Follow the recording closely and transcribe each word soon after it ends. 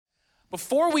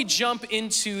Before we jump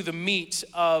into the meat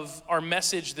of our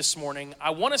message this morning,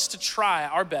 I want us to try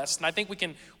our best, and I think we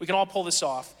can all pull this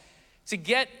off, to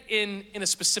get in a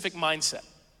specific mindset.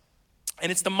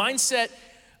 And it's the mindset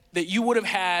that you would have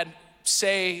had,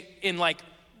 say, in like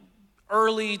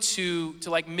early to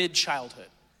like mid-childhood,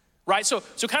 right? So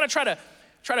kind of try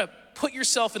to put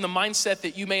yourself in the mindset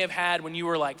that you may have had when you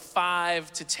were like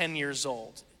 5 to 10 years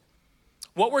old.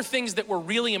 What were things that were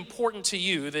really important to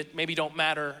you that maybe don't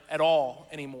matter at all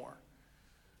anymore?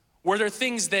 Were there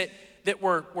things that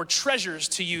were treasures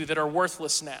to you that are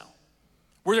worthless now?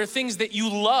 Were there things that you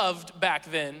loved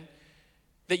back then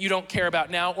that you don't care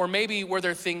about now? Or maybe were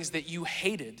there things that you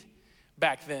hated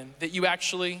back then that you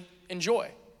actually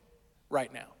enjoy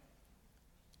right now?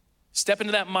 Step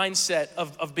into that mindset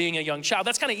of being a young child.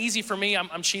 That's kind of easy for me.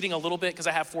 I'm cheating a little bit because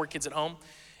I have 4 kids at home.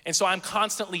 And so I'm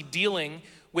constantly dealing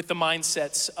with the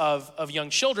mindsets of young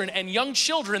children. And young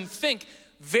children think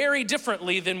very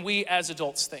differently than we as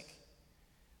adults think.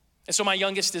 And so my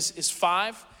youngest is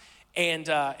 5, and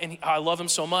I love him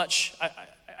so much.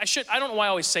 I don't know why I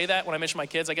always say that when I mention my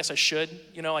kids. I guess I should,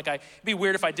 it'd be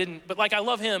weird if I didn't. But like, I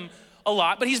love him a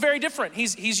lot, but he's very different.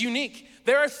 He's unique.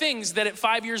 There are things that at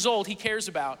 5 years old he cares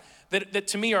about that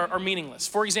to me are meaningless.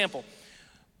 For example,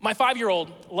 my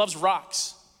 5-year-old loves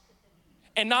rocks.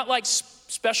 And not like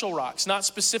special rocks, not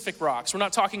specific rocks. We're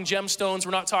not talking gemstones.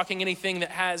 We're not talking anything that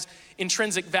has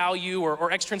intrinsic value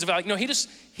or extrinsic value. No,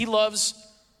 he loves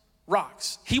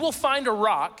rocks. He will find a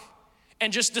rock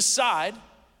and just decide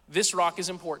this rock is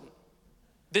important.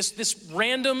 This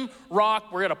random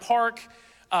rock, we're at a park.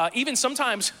 Even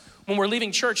sometimes when we're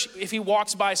leaving church, if he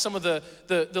walks by some of the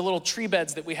little tree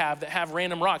beds that we have that have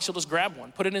random rocks, he'll just grab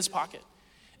one, put it in his pocket.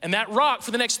 And that rock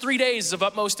for the next 3 days is of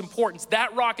utmost importance.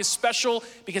 That rock is special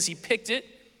because he picked it.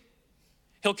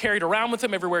 He'll carry it around with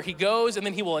him everywhere he goes, and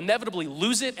then he will inevitably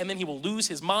lose it, and then he will lose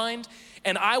his mind.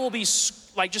 And I will be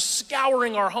like just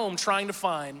scouring our home trying to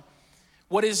find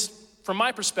what is, from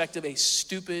my perspective, a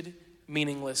stupid,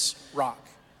 meaningless rock.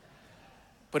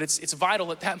 But it's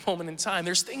vital at that moment in time.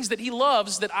 There's things that he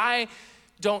loves that I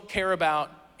don't care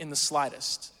about in the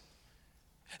slightest.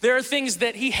 There are things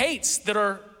that he hates that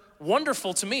are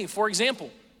wonderful to me. For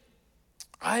example,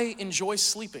 I enjoy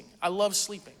sleeping. I love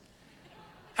sleeping.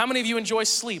 How many of you enjoy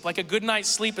sleep? Like a good night's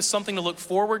sleep is something to look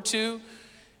forward to.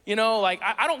 Like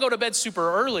I don't go to bed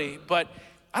super early, but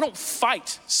I don't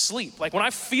fight sleep. Like when I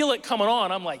feel it coming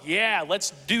on, I'm like, yeah, let's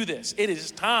do this. It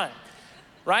is time,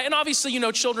 right? And obviously,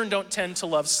 children don't tend to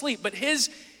love sleep, but his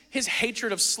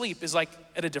hatred of sleep is like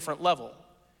at a different level.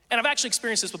 And I've actually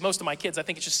experienced this with most of my kids. I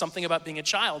think it's just something about being a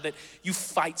child that you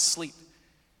fight sleep.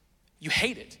 You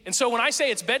hate it. And so when I say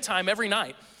it's bedtime every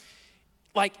night,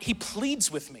 like he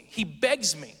pleads with me, he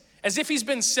begs me, as if he's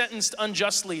been sentenced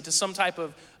unjustly to some type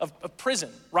of prison,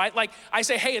 right? Like I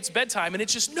say, hey, it's bedtime, and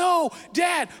it's just, no,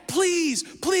 Dad, please,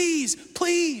 please,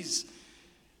 please.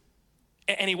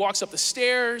 And he walks up the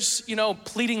stairs,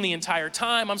 pleading the entire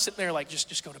time. I'm sitting there like,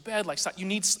 just go to bed. Like, stop.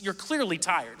 You're clearly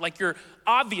tired. Like you're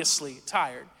obviously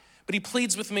tired. But he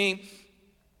pleads with me.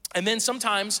 And then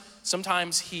sometimes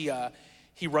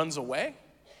he runs away.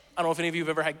 I don't know if any of you have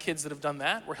ever had kids that have done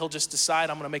that, where he'll just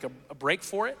decide I'm gonna make a break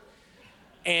for it.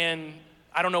 And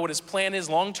I don't know what his plan is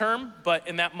long term, but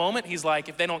in that moment, he's like,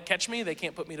 if they don't catch me, they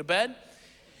can't put me to bed.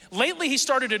 Lately, he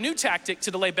started a new tactic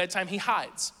to delay bedtime. He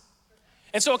hides.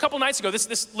 And so a couple nights ago,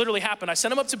 this literally happened. I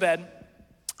sent him up to bed.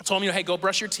 I told him, hey, go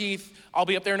brush your teeth. I'll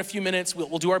be up there in a few minutes.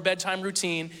 We'll do our bedtime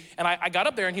routine. And I got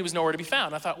up there and he was nowhere to be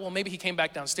found. I thought, well, maybe he came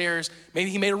back downstairs. Maybe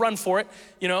he made a run for it.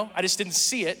 I just didn't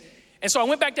see it. And so I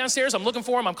went back downstairs, I'm looking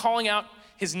for him, I'm calling out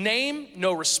his name,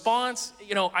 no response.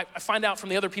 I find out from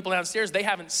the other people downstairs, they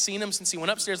haven't seen him since he went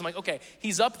upstairs. I'm like, okay,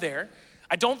 he's up there.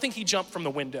 I don't think he jumped from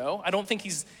the window. I don't think he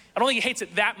hates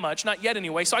it that much, not yet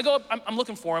anyway. So I go up, I'm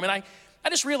looking for him, and I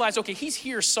just realized, okay, he's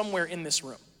here somewhere in this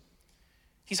room.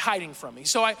 He's hiding from me.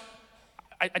 So I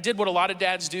did what a lot of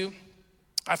dads do.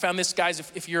 I found this, guys,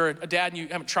 if you're a dad and you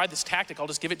haven't tried this tactic, I'll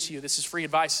just give it to you. This is free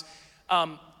advice.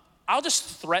 I'll just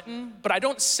threaten, but I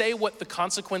don't say what the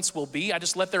consequence will be. I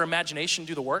just let their imagination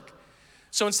do the work.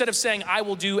 So instead of saying, I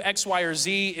will do X, Y, or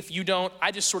Z if you don't,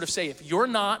 I just sort of say, if you're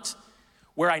not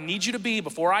where I need you to be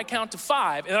before I count to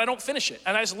 5, and I don't finish it.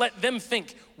 And I just let them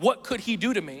think, what could he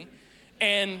do to me?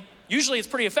 And usually it's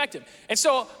pretty effective. And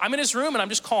so I'm in his room and I'm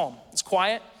just calm. It's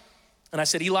quiet. And I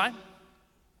said, Eli,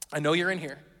 I know you're in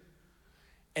here.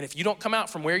 And if you don't come out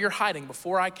from where you're hiding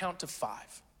before I count to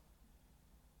 5,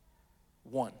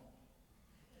 1,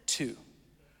 2,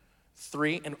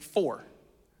 3, and 4,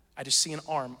 I just see an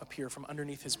arm appear from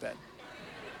underneath his bed.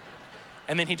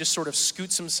 And then he just sort of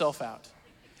scoots himself out.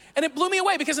 And it blew me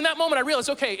away because in that moment I realized,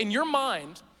 okay, in your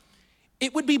mind,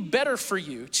 it would be better for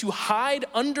you to hide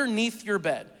underneath your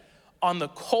bed on the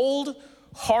cold,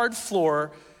 hard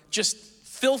floor, just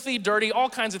filthy, dirty, all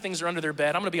kinds of things are under their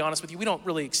bed. I'm gonna be honest with you, we don't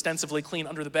really extensively clean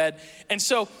under the bed. And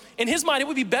so in his mind, it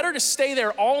would be better to stay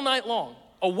there all night long,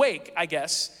 awake, I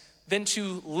guess, than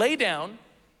to lay down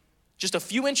just a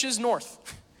few inches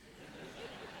north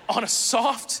on a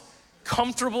soft,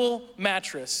 comfortable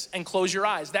mattress and close your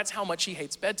eyes. That's how much he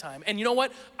hates bedtime. And you know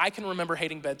what? I can remember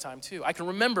hating bedtime too. I can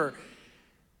remember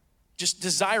just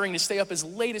desiring to stay up as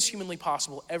late as humanly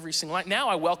possible every single night. Now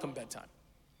I welcome bedtime.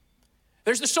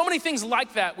 There's so many things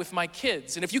like that with my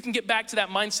kids. And if you can get back to that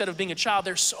mindset of being a child,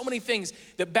 there's so many things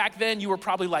that back then you were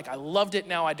probably like, I loved it,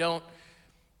 now I don't.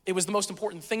 It was the most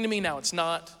important thing to me, now it's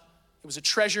not. It was a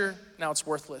treasure, now it's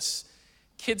worthless.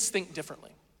 Kids think differently.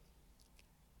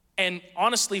 And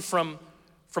honestly, from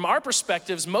our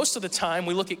perspectives, most of the time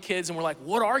we look at kids and we're like,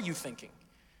 what are you thinking?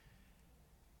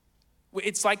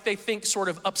 It's like they think sort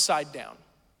of upside down.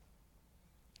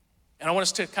 And I want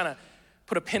us to kind of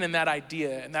put a pin in that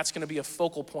idea, and that's gonna be a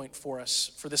focal point for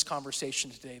us for this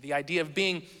conversation today, the idea of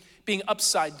being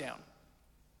upside down.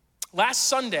 Last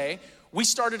Sunday, we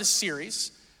started a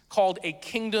series called A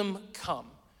Kingdom Come.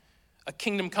 A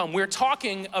Kingdom Come. We're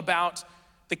talking about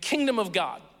the kingdom of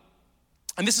God.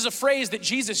 And this is a phrase that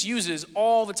Jesus uses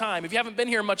all the time. If you haven't been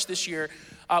here much this year,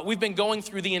 we've been going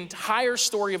through the entire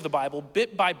story of the Bible,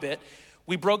 bit by bit.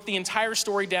 We broke the entire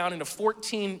story down into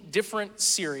 14 different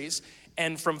series.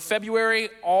 And from February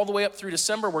all the way up through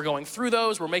December, we're going through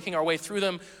those. We're making our way through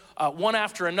them one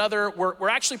after another. We're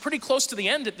actually pretty close to the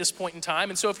end at this point in time.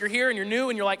 And so if you're here and you're new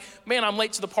and you're like, man, I'm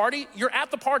late to the party, you're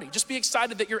at the party. Just be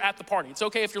excited that you're at the party. It's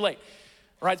okay if you're late,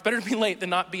 all right? It's better to be late than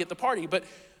not be at the party. But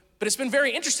it's been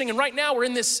very interesting. And right now we're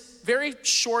in this very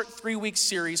short 3-week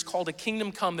series called A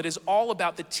Kingdom Come that is all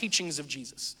about the teachings of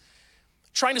Jesus,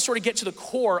 trying to sort of get to the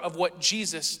core of what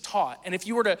Jesus taught. And if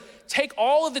you were to take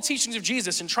all of the teachings of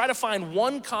Jesus and try to find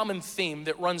one common theme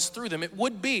that runs through them, it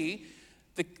would be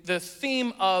the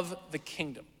theme of the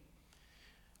kingdom.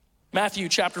 Matthew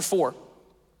chapter 4.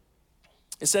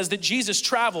 It says that Jesus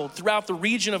traveled throughout the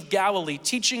region of Galilee,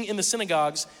 teaching in the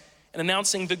synagogues and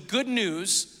announcing the good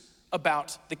news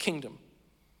about the kingdom.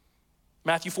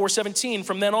 Matthew 4:17,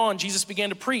 from then on, Jesus began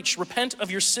to preach, repent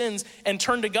of your sins and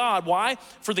turn to God. Why?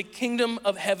 For the kingdom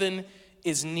of heaven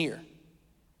is near.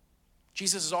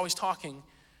 Jesus is always talking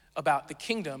about the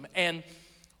kingdom and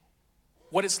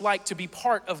what it's like to be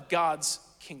part of God's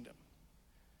kingdom.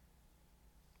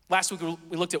 Last week,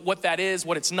 we looked at what that is,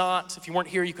 what it's not. If you weren't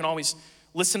here, you can always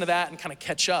listen to that and kind of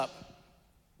catch up.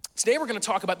 Today, we're gonna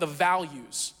talk about the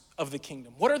values of the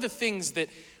kingdom. What are the things that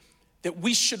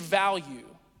we should value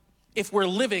if we're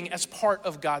living as part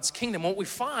of God's kingdom? What we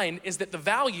find is that the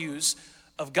values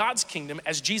of God's kingdom,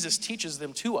 as Jesus teaches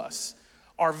them to us,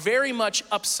 are very much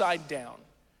upside down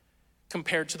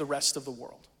compared to the rest of the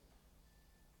world.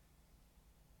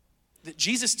 That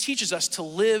Jesus teaches us to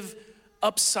live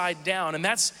upside down, and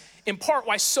that's in part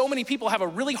why so many people have a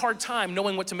really hard time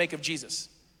knowing what to make of Jesus.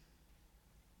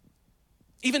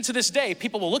 Even to this day,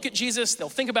 people will look at Jesus, they'll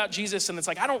think about Jesus, and it's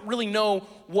like, I don't really know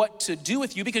what to do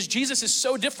with you because Jesus is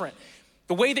so different.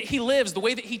 The way that he lives, the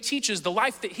way that he teaches, the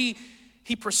life that he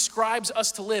prescribes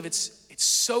us to live, it's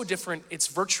so different, it's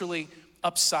virtually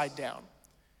upside down.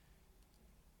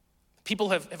 People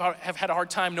have had a hard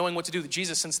time knowing what to do with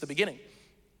Jesus since the beginning.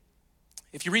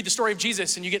 If you read the story of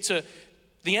Jesus and you get to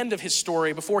the end of his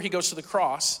story before he goes to the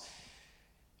cross,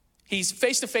 he's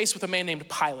face to face with a man named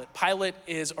Pilate. Pilate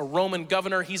is a Roman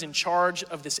governor. He's in charge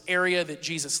of this area that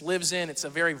Jesus lives in. It's a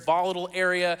very volatile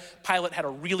area. Pilate had a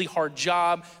really hard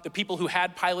job. The people who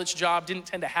had Pilate's job didn't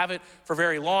tend to have it for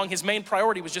very long. His main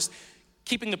priority was just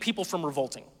keeping the people from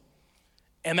revolting.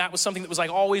 And that was something that was like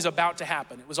always about to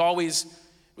happen. It was always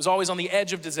on the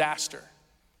edge of disaster.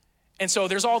 And so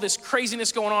there's all this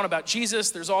craziness going on about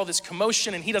Jesus. There's all this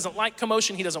commotion, and he doesn't like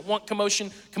commotion. He doesn't want commotion.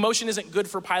 Commotion isn't good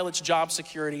for Pilate's job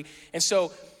security. And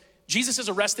so Jesus is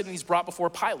arrested and he's brought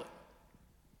before Pilate.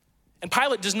 And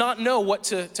Pilate does not know what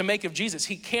to make of Jesus.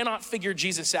 He cannot figure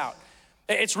Jesus out.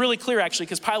 It's really clear actually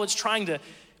because Pilate's trying to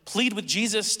plead with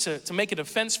Jesus to make a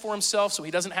defense for himself so he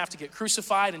doesn't have to get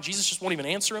crucified, and Jesus just won't even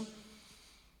answer him.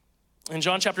 In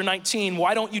John chapter 19,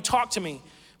 why don't you talk to me?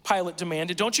 Pilate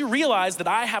demanded. Don't you realize that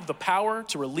I have the power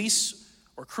to release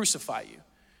or crucify you?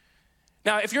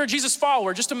 Now, if you're a Jesus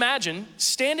follower, just imagine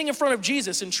standing in front of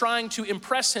Jesus and trying to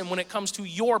impress him when it comes to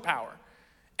your power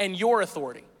and your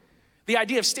authority. The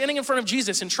idea of standing in front of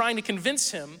Jesus and trying to convince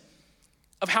him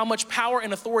of how much power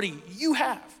and authority you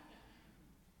have.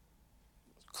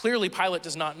 Clearly, Pilate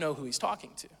does not know who he's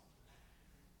talking to.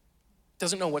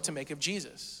 Doesn't know what to make of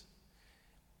Jesus.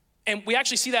 And we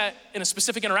actually see that in a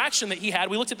specific interaction that he had.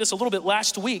 We looked at this a little bit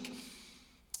last week.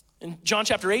 In John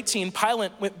chapter 18,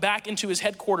 Pilate went back into his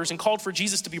headquarters and called for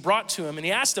Jesus to be brought to him. And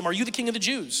he asked him, "Are you the king of the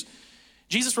Jews?"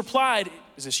 Jesus replied,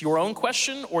 "Is this your own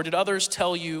question, or did others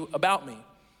tell you about me?"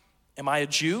 "Am I a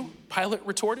Jew?" Pilate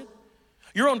retorted.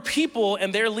 "Your own people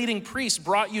and their leading priests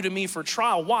brought you to me for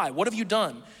trial. Why? What have you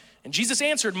done?" And Jesus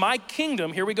answered, "My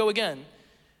kingdom," here we go again,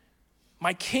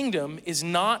 "my kingdom is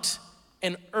not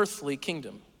an earthly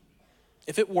kingdom.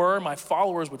 If it were, my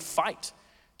followers would fight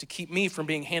to keep me from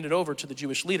being handed over to the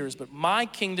Jewish leaders, but my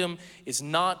kingdom is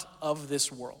not of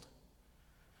this world."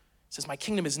 It says, my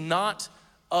kingdom is not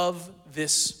of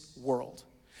this world.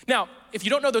 Now, if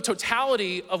you don't know the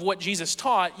totality of what Jesus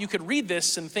taught, you could read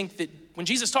this and think that when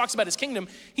Jesus talks about his kingdom,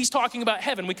 he's talking about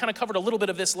heaven. We kind of covered a little bit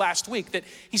of this last week, that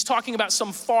he's talking about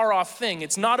some far off thing.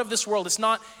 It's not of this world. It's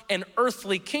not an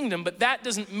earthly kingdom, but that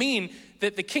doesn't mean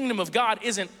that the kingdom of God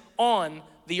isn't on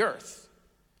the earth.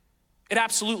 It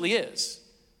absolutely is.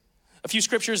 A few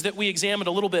scriptures that we examined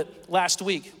a little bit last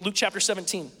week. Luke chapter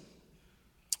 17.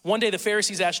 One day the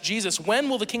Pharisees asked Jesus, "When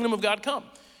will the kingdom of God come?"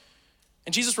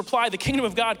 And Jesus replied, "The kingdom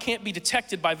of God can't be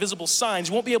detected by visible signs.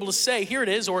 You won't be able to say, 'Here it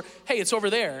is,' or 'Hey, it's over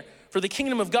there.' For the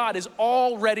kingdom of God is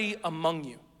already among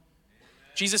you."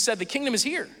 Jesus said, the kingdom is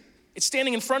here. It's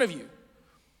standing in front of you.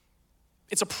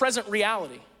 It's a present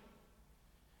reality.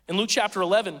 In Luke chapter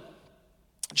 11,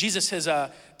 Jesus has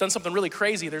done something really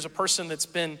crazy. There's a person that's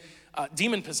been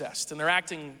demon possessed, and they're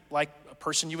acting like a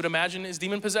person you would imagine is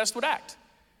demon possessed would act.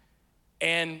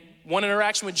 And one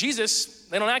interaction with Jesus,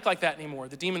 they don't act like that anymore.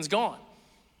 The demon's gone.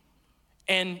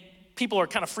 And people are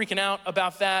kind of freaking out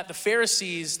about that. The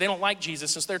Pharisees, they don't like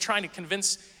Jesus, so they're trying to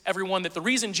convince everyone that the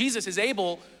reason Jesus is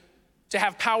able to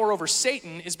have power over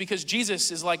Satan is because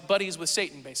Jesus is like buddies with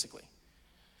Satan, basically.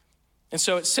 And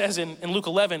so it says in Luke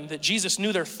 11 that Jesus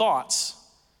knew their thoughts.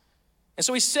 And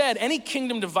so he said, "Any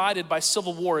kingdom divided by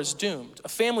civil war is doomed. A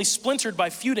family splintered by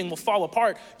feuding will fall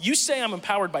apart. You say I'm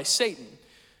empowered by Satan.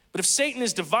 But if Satan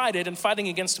is divided and fighting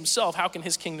against himself, how can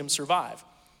his kingdom survive?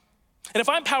 And if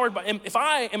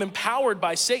I am empowered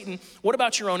by Satan, what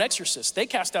about your own exorcists? They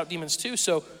cast out demons too,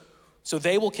 so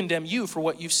they will condemn you for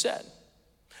what you've said.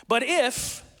 But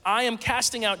if I am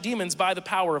casting out demons by the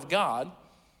power of God,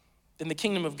 then the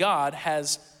kingdom of God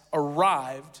has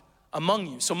arrived among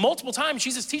you." So multiple times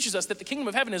Jesus teaches us that the kingdom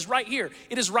of heaven is right here.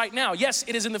 It is right now. Yes,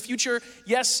 it is in the future.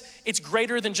 Yes, it's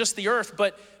greater than just the earth,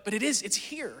 but it's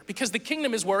here because the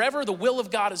kingdom is wherever the will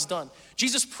of God is done.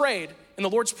 Jesus prayed in the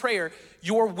Lord's Prayer,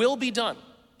 "Your will be done,"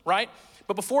 right?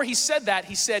 But before he said that,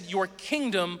 he said, "Your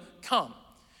kingdom come.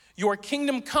 Your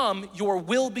kingdom come, your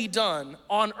will be done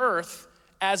on earth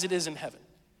as it is in heaven."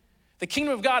 The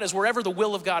kingdom of God is wherever the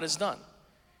will of God is done.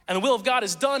 And the will of God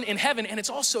is done in heaven, and it's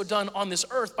also done on this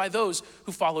earth by those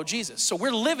who follow Jesus. So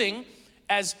we're living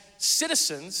as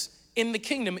citizens in the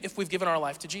kingdom if we've given our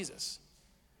life to Jesus.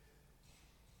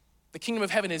 The kingdom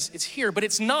of heaven is here, but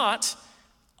it's not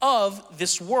of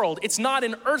this world. It's not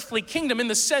an earthly kingdom in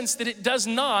the sense that it does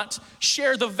not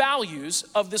share the values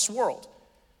of this world.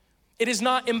 It is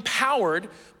not empowered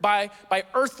by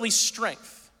earthly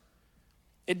strength.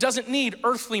 It doesn't need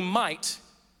earthly might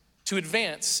to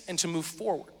advance and to move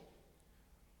forward.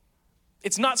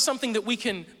 It's not something that we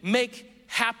can make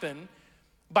happen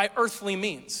by earthly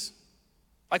means.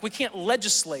 Like we can't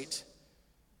legislate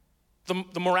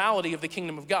the morality of the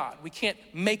kingdom of God. We can't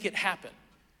make it happen.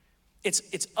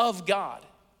 It's of God.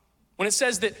 When it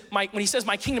says that when he says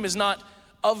my kingdom is not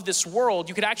of this world,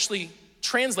 you could actually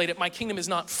translate it, my kingdom is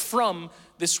not from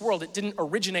this world. It didn't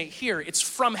originate here. It's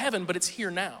from heaven, but it's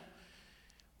here now.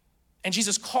 And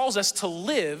Jesus calls us to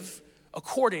live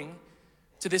according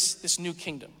to this new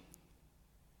kingdom.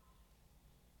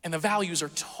 And the values are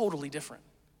totally different.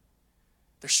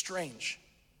 They're strange.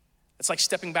 It's like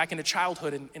stepping back into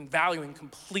childhood and valuing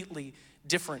completely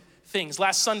different things.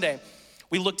 Last Sunday,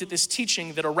 we looked at this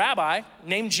teaching that a rabbi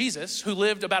named Jesus, who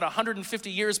lived about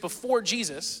 150 years before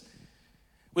Jesus,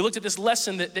 we looked at this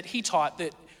lesson that he taught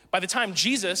that by the time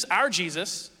Jesus, our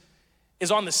Jesus,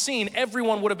 is on the scene,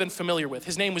 everyone would have been familiar with.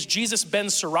 His name was Jesus ben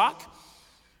Sirach,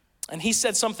 and he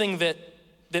said something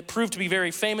that proved to be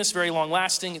very famous, very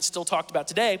long-lasting. It's still talked about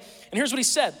today. And here's what he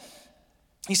said.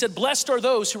 He said, "Blessed are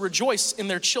those who rejoice in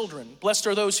their children. Blessed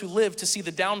are those who live to see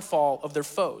the downfall of their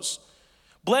foes.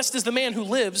 Blessed is the man who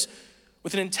lives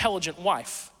with an intelligent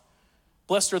wife.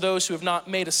 Blessed are those who have not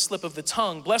made a slip of the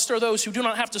tongue. Blessed are those who do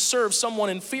not have to serve someone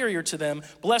inferior to them.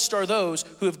 Blessed are those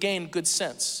who have gained good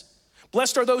sense.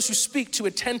 Blessed are those who speak to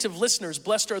attentive listeners.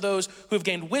 Blessed are those who have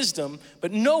gained wisdom,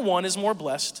 but no one is more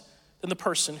blessed than the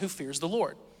person who fears the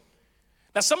Lord."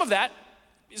 Now, some of that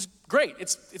is great.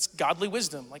 It's godly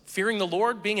wisdom. Like fearing the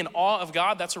Lord, being in awe of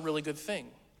God, that's a really good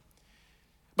thing.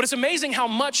 But it's amazing how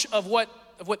much of what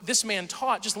this man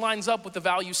taught just lines up with the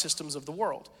value systems of the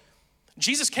world.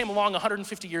 Jesus came along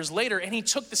 150 years later, and he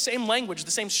took the same language,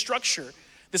 the same structure,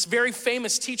 this very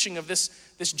famous teaching of this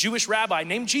Jewish rabbi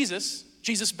named Jesus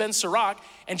ben Sirach,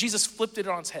 and Jesus flipped it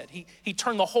on its head. He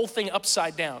turned the whole thing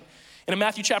upside down. And in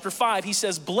Matthew chapter 5, he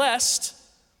says, "Blessed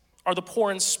are the poor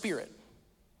in spirit,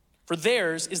 for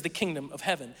theirs is the kingdom of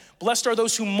heaven. Blessed are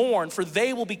those who mourn, for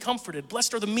they will be comforted.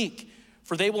 Blessed are the meek,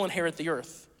 for they will inherit the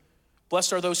earth.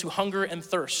 Blessed are those who hunger and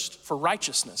thirst for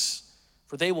righteousness,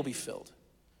 for they will be filled.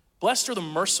 Blessed are the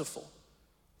merciful,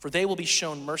 for they will be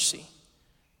shown mercy.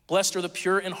 Blessed are the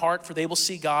pure in heart, for they will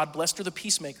see God. Blessed are the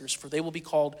peacemakers, for they will be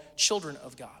called children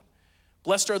of God.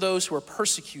 Blessed are those who are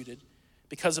persecuted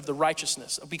because of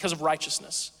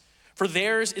righteousness, for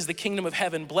theirs is the kingdom of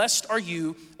heaven. Blessed are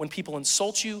you when people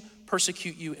insult you,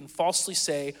 persecute you, and falsely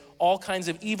say all kinds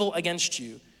of evil against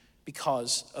you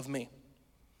because of me."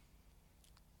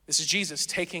 This is Jesus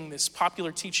taking this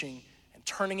popular teaching and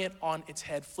turning it on its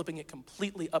head, flipping it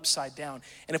completely upside down.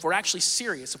 And if we're actually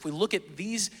serious, if we look at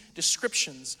these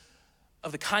descriptions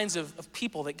of the kinds of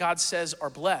people that God says are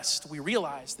blessed, we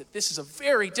realize that this is a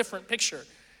very different picture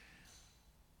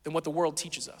than what the world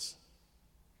teaches us.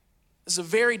 This is a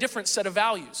very different set of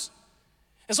values.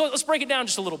 And so let's break it down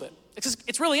just a little bit.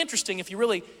 It's really interesting if you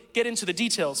really get into the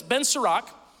details. Ben Sirach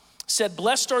said,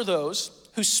 "Blessed are those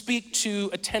who speak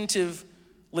to attentive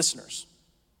listeners."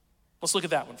 Let's look at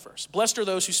that one first. Blessed are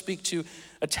those who speak to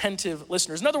attentive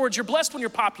listeners. In other words, you're blessed when you're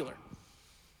popular.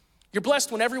 You're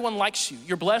blessed when everyone likes you.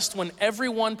 You're blessed when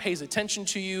everyone pays attention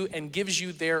to you and gives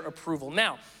you their approval.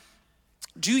 Now,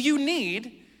 do you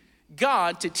need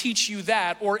God to teach you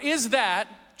that, or is that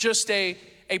just a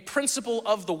principle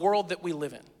of the world that we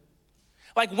live in?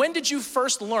 Like, when did you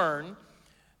first learn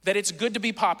that it's good to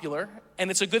be popular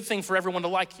and it's a good thing for everyone to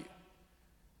like you?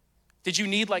 Did you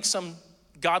need like some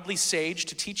godly sage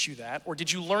to teach you that, or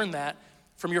did you learn that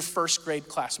from your first grade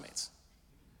classmates,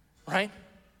 right?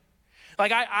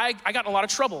 Like I got in a lot of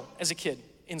trouble as a kid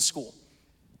in school,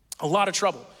 a lot of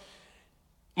trouble.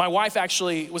 My wife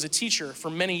actually was a teacher for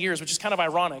many years, which is kind of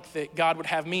ironic that God would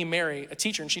have me marry a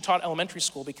teacher, and she taught elementary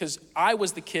school because I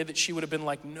was the kid that she would have been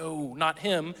like, no, not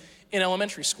him, in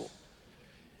elementary school.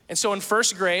 And so in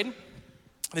first grade,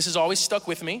 this has always stuck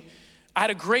with me, I had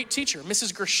a great teacher,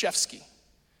 Mrs. Gershevsky.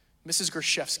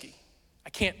 I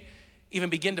can't even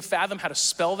begin to fathom how to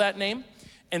spell that name.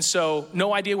 And so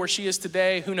no idea where she is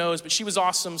today, who knows, but she was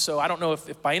awesome. So I don't know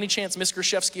if by any chance Miss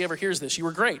Gershevsky ever hears this. You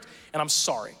were great, and I'm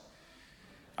sorry.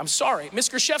 Miss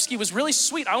Gershevsky was really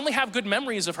sweet. I only have good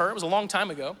memories of her. It was a long time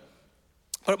ago.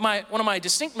 But one of my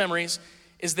distinct memories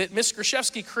is that Miss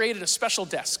Gershevsky created a special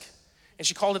desk, and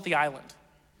she called it the island.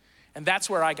 And that's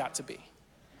where I got to be.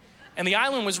 And the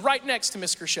island was right next to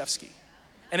Miss Gershevsky,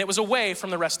 and it was away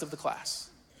from the rest of the class.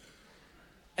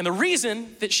 And the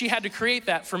reason that she had to create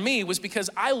that for me was because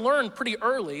I learned pretty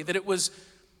early that it was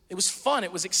fun,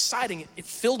 it was exciting, it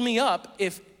filled me up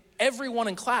if everyone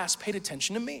in class paid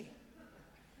attention to me.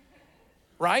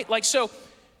 Right? Like, so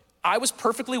I was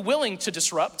perfectly willing to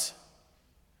disrupt,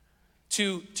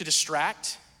 to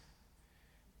distract,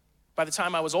 by the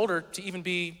time I was older, to even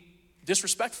be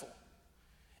disrespectful,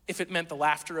 if it meant the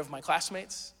laughter of my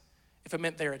classmates, if it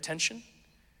meant their attention.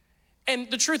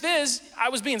 And the truth is, I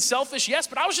was being selfish, yes,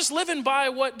 but I was just living by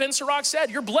what Ben Sirach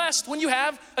said. You're blessed when you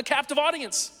have a captive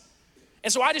audience.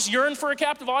 And so I just yearned for a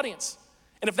captive audience.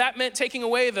 And if that meant taking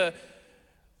away the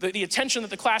attention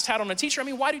that the class had on a teacher, I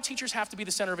mean, why do teachers have to be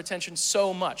the center of attention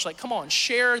so much? Like, come on,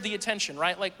 share the attention,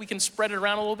 right? Like, we can spread it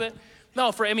around a little bit.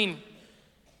 No,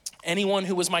 anyone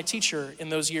who was my teacher in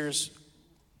those years,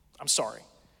 I'm sorry.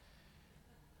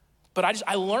 But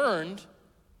I learned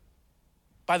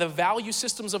by the value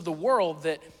systems of the world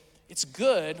that it's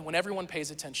good when everyone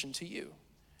pays attention to you.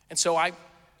 And so I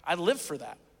lived for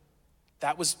that.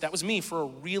 That was me for a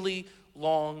really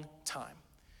long time.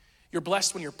 You're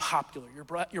blessed when you're popular.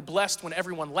 You're blessed when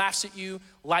everyone laughs at you,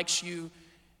 likes you,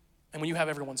 and when you have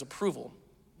everyone's approval.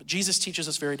 But Jesus teaches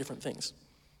us very different things.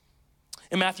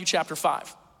 In Matthew chapter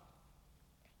 5,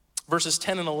 verses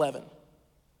 10 and 11,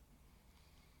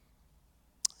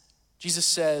 Jesus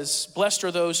says, "Blessed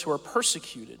are those who are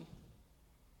persecuted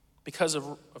because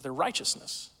of their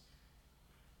righteousness,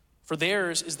 for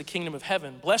theirs is the kingdom of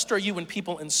heaven. Blessed are you when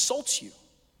people insult you,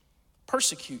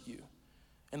 persecute you,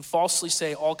 and falsely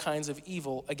say all kinds of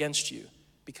evil against you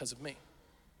because of me."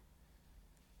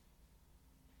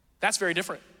 That's very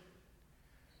different.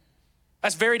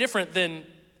 That's very different than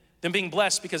being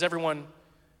blessed because everyone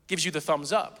gives you the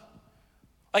thumbs up.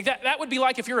 Like that would be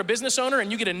like if you're a business owner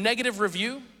and you get a negative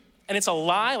review and it's a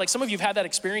lie. Like some of you have had that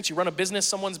experience. You run a business,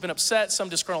 someone's been upset, some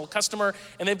disgruntled customer,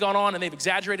 and they've gone on and they've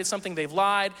exaggerated something, they've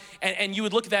lied, and you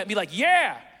would look at that and be like,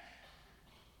 yeah,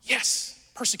 yes,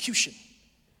 persecution.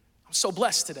 I'm so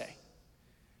blessed today.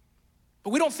 But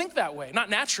we don't think that way, not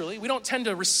naturally. We don't tend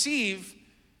to receive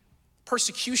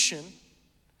persecution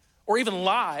or even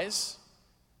lies,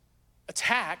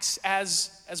 attacks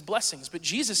as blessings. But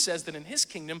Jesus says that in his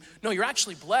kingdom, no, you're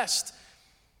actually blessed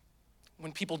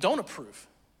when people don't approve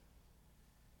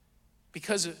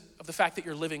because of the fact that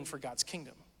you're living for God's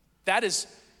kingdom. That is,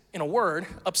 in a word,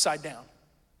 upside down.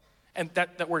 And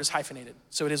that word is hyphenated,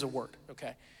 so it is a word,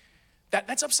 okay?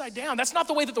 That's upside down. That's not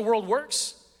the way that the world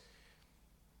works.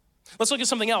 Let's look at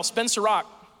something else. Ben Sirach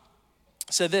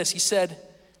said this. He said,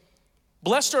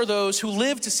 blessed are those who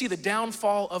live to see the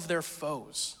downfall of their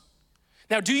foes.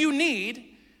 Now, do you need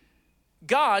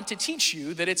God to teach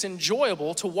you that it's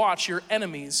enjoyable to watch your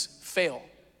enemies fail?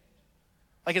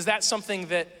 Like, is that something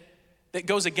that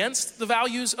goes against the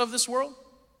values of this world?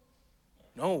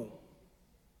 No.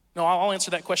 No, I'll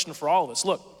answer that question for all of us.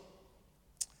 Look,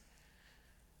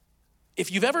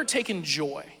 if you've ever taken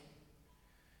joy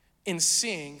in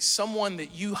seeing someone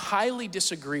that you highly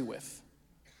disagree with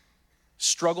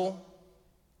struggle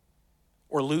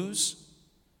or lose,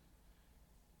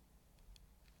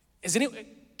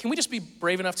 can we just be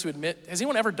brave enough to admit, has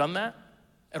anyone ever done that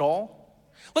at all?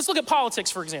 Let's look at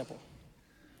politics, for example,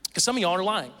 because some of y'all are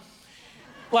lying.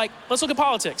 Like, let's look at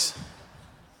politics.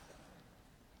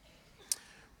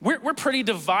 We're pretty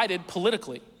divided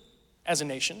politically as a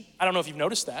nation. I don't know if you've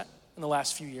noticed that in the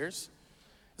last few years.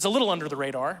 It's a little under the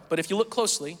radar, but if you look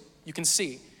closely, you can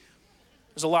see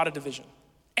there's a lot of division.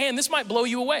 And this might blow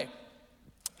you away.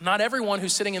 Not everyone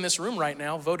who's sitting in this room right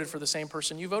now voted for the same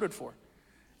person you voted for.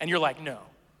 And you're like, no,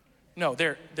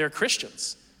 they're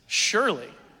Christians. Surely.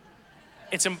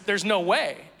 There's no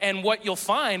way. And what you'll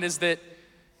find is that,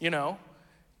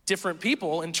 different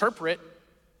people interpret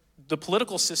the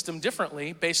political system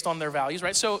differently based on their values,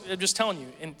 right? So I'm just telling you,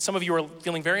 and some of you are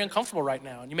feeling very uncomfortable right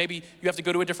now, and you have to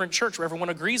go to a different church where everyone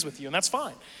agrees with you, and that's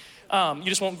fine. You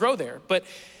just won't grow there, but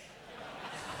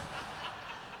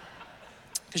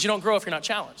because you don't grow if you're not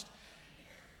challenged.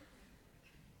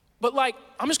 But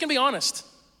I'm just gonna be honest.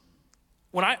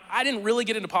 When I didn't really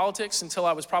get into politics until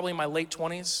I was probably in my late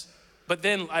 20s, but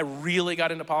then I really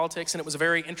got into politics, and it was a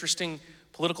very interesting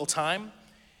political time.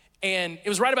 And it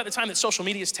was right about the time that social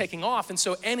media is taking off. And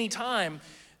so anytime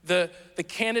the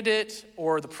candidate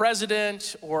or the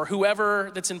president or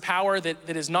whoever that's in power that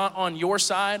is not on your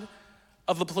side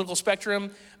of the political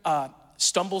spectrum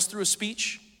stumbles through a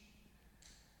speech,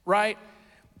 right?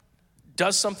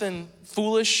 Does something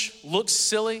foolish, looks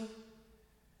silly,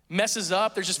 messes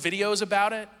up. There's just videos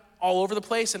about it all over the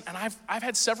place. And I've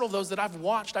had several of those that I've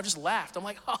watched. I've just laughed. I'm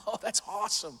like, oh, that's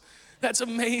awesome. That's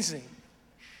amazing.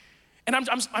 And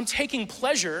I'm taking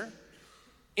pleasure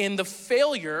in the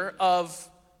failure of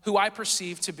who I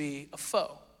perceive to be a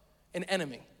foe, an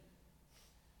enemy.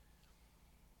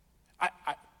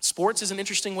 Sports is an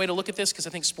interesting way to look at this because I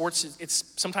think sports,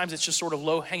 sometimes it's just sort of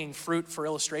low-hanging fruit for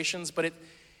illustrations, but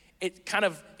it kind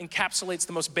of encapsulates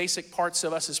the most basic parts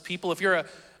of us as people. If you're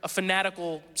a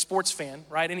fanatical sports fan,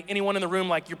 right? Anyone in the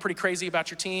room, you're pretty crazy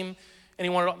about your team?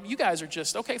 Anyone? You guys are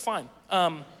just, okay, fine.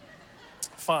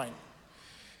 Fine.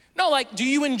 No, do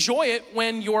you enjoy it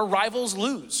when your rivals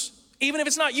lose? Even if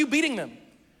it's not you beating them.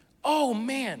 Oh,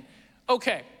 man.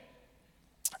 Okay.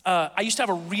 I used to have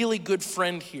a really good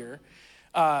friend here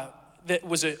that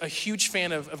was a huge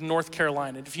fan of North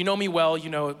Carolina. If you know me well, you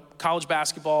know college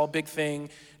basketball, big thing.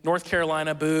 North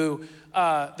Carolina, boo.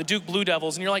 The Duke Blue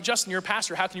Devils. And you're like, Justin, you're a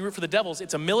pastor. How can you root for the Devils?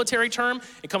 It's a military term.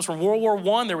 It comes from World War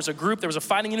I. There was a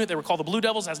fighting unit. They were called the Blue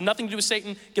Devils. It has nothing to do with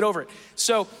Satan. Get over it.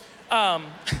 So,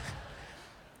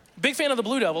 big fan of the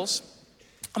Blue Devils.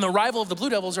 And the rival of the Blue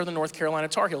Devils are the North Carolina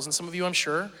Tar Heels. And some of you, I'm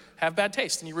sure, have bad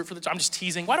taste and you root for I'm just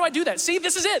teasing. Why do I do that? See,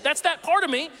 this is it. That's that part of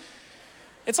me.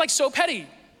 It's so petty.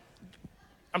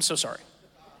 I'm so sorry.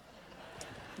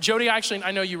 Jody, actually,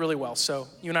 I know you really well, so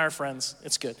you and I are friends.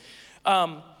 It's good.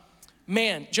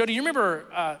 Man, Jody, you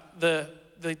remember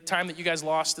the time that you guys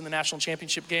lost in the national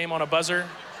championship game on a buzzer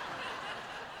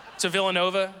to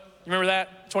Villanova? You remember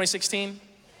that, 2016?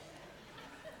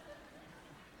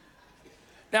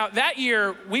 Now, that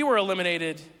year, we were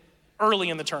eliminated early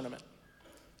in the tournament.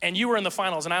 And you were in the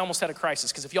finals, and I almost had a crisis,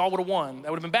 because if y'all would have won,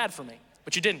 that would have been bad for me.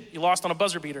 But you didn't. You lost on a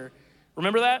buzzer beater.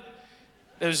 Remember that?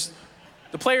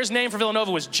 The player's name for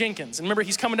Villanova was Jenkins. And remember,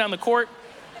 he's coming down the court,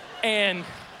 and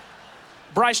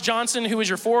Bryce Johnson, who was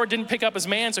your forward, didn't pick up his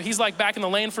man, so he's back in the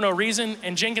lane for no reason,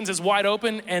 and Jenkins is wide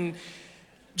open, and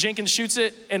Jenkins shoots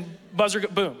it and buzzer,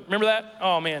 boom. Remember that?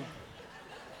 Oh man.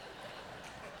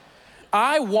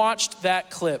 I watched that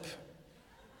clip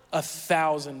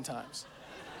 1,000 times.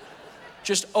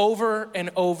 Just over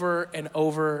and over and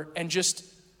over, and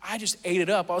I just ate it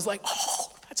up. I was like,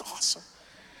 oh, that's awesome.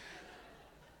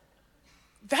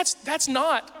 That's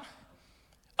not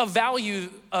a value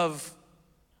of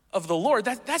the Lord.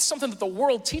 That's something that the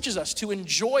world teaches us, to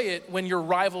enjoy it when your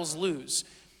rivals lose.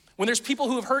 When there's people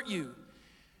who have hurt you,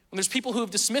 when there's people who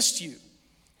have dismissed you,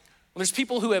 when there's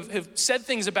people who have said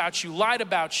things about you, lied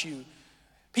about you,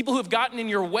 people who have gotten in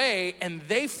your way and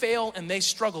they fail and they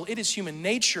struggle. It is human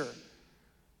nature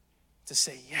to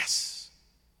say yes.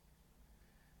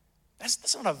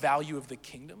 That's not a value of the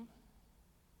kingdom.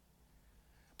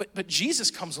 But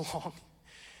Jesus comes along,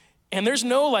 and there's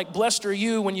no like, blessed are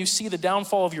you when you see the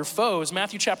downfall of your foes.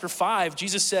 Matthew chapter 5,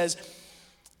 Jesus says,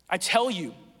 I tell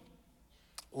you,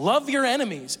 love your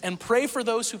enemies and pray for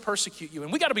those who persecute you.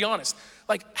 And we gotta be honest,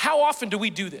 like, how often do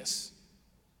we do this?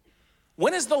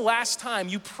 When is the last time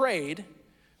you prayed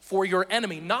for your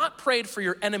enemy? Not prayed for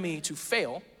your enemy to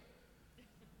fail,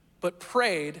 but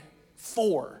prayed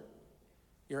for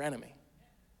your enemy.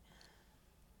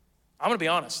 I'm gonna be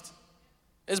honest.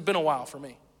 It's been a while for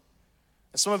me.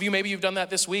 And some of you, maybe you've done that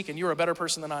this week and you're a better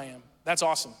person than I am. That's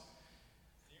awesome.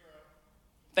 0.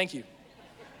 Thank you.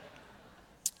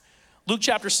 Luke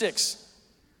chapter 6.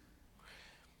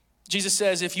 Jesus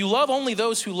says, if you love only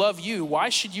those who love you, why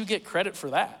should you get credit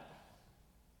for that?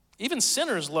 Even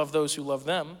sinners love those who love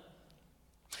them.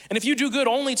 And if you do good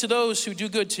only to those who do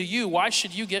good to you, why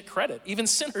should you get credit? Even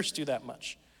sinners do that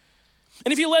much.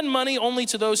 And if you lend money only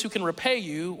to those who can repay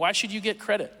you, why should you get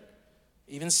credit?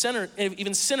 Even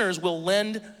sinners will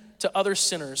lend to other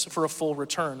sinners for a full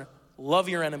return. Love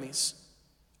your enemies.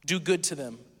 Do good to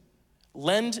them.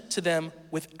 Lend to them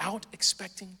without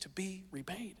expecting to be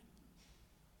repaid.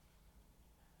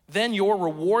 Then your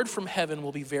reward from heaven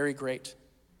will be very great,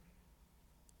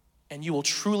 and you will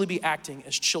truly be acting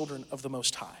as children of the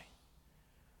Most High.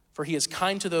 For he is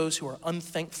kind to those who are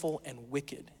unthankful and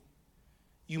wicked.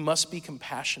 You must be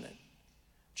compassionate,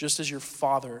 just as your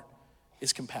Father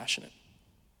is compassionate.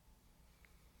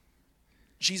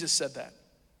 Jesus said that.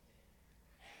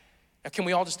 Now, can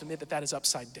we all just admit that that is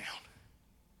upside down?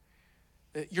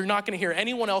 That you're not going to hear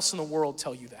anyone else in the world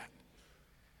tell you that.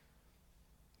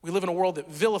 We live in a world that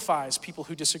vilifies people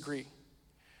who disagree.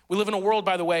 We live in a world,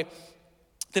 by the way,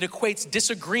 that equates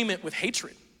disagreement with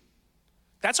hatred.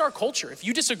 That's our culture. If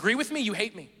you disagree with me, you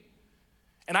hate me.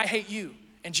 And I hate you.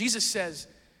 And Jesus says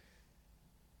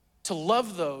to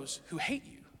love those who hate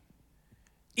you.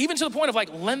 Even to the point of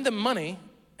like, lend them money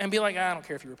and be like, I don't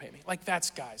care if you repay me. Like, that's,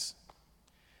 guys.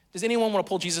 Does anyone want to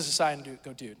pull Jesus aside and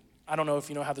go, dude, I don't know if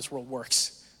you know how this world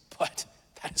works, but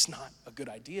that is not a good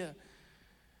idea.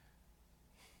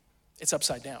 It's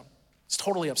upside down. It's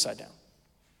totally upside down.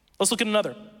 Let's look at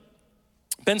another.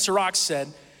 Ben Sirach said,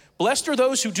 blessed are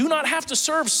those who do not have to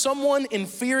serve someone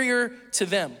inferior to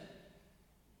them.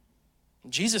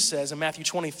 Jesus says in Matthew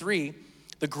 23,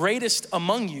 the greatest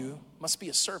among you must be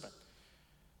a servant.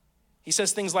 He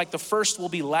says things like, the first will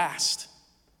be last.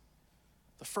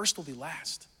 The first will be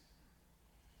last.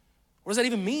 What does that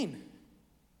even mean?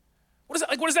 What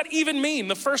does that even mean?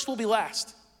 The first will be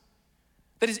last.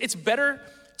 That is, it's better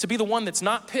to be the one that's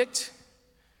not picked,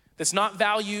 that's not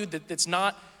valued, that's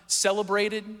not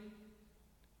celebrated.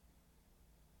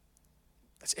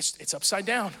 It's upside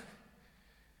down.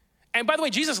 And by the way,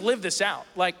 Jesus lived this out.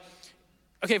 Like,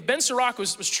 okay, if Ben Sirach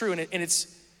was true, and it's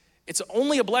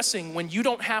only a blessing when you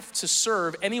don't have to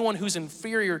serve anyone who's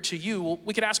inferior to you. Well,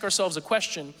 we could ask ourselves a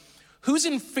question. Who's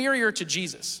inferior to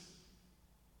Jesus?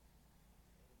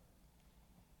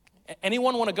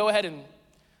 Anyone want to go ahead and,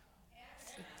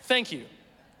 thank you.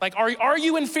 Like, are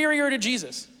you inferior to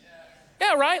Jesus?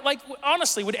 Yeah, right? Like,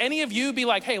 honestly, would any of you be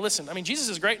like, hey, listen, I mean, Jesus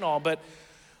is great and all, but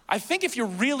I think if you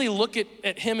really look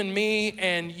at him and me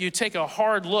and you take a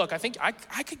hard look, I think I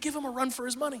could give him a run for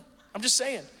his money. I'm just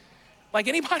saying. Like,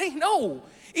 anybody? No.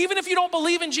 Even if you don't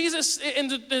believe in Jesus in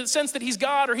the sense that he's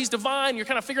God or he's divine, you're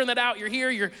kind of figuring that out. You're here,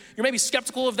 you're maybe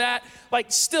skeptical of that.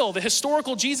 Like, still, the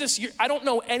historical Jesus, I don't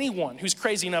know anyone who's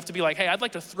crazy enough to be like, hey, I'd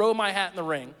like to throw my hat in the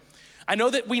ring. I know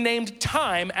that we named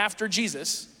time after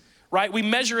Jesus, right? We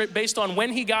measure it based on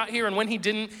when he got here and when he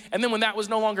didn't. And then when that was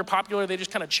no longer popular, they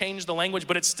just kind of changed the language,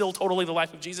 but it's still totally the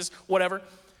life of Jesus, whatever.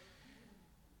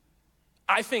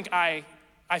 I think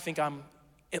I'm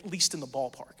at least in the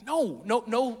ballpark.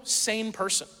 No sane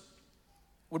person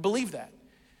would believe that.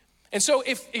 And so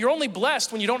if you're only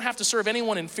blessed when you don't have to serve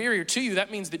anyone inferior to you,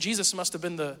 that means that Jesus must have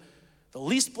been the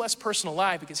least blessed person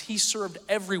alive because he served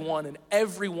everyone and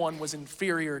everyone was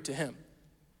inferior to him.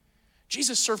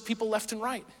 Jesus served people left and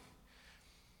right.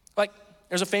 Like,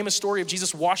 there's a famous story of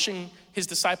Jesus washing his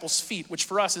disciples' feet, which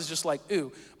for us is just like,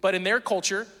 ooh. But in their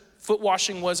culture, foot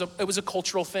washing was a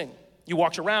cultural thing. You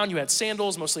walked around, you had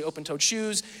sandals, mostly open-toed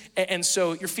shoes, and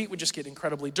so your feet would just get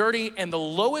incredibly dirty, and the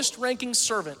lowest ranking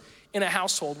servant in a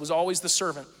household was always the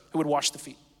servant who would wash the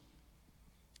feet.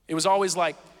 It was always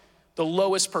like the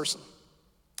lowest person.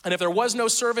 And if there was no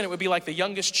servant, it would be like the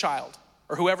youngest child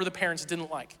or whoever the parents didn't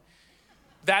like.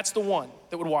 That's the one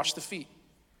that would wash the feet.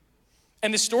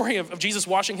 And the story of Jesus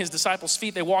washing his disciples'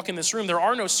 feet, they walk in this room, there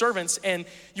are no servants, and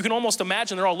you can almost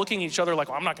imagine they're all looking at each other like,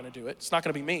 well, I'm not gonna do it. It's not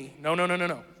gonna be me. No.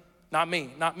 Not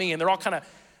me. And they're all kind of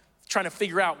trying to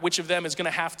figure out which of them is gonna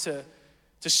have to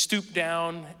stoop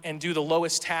down and do the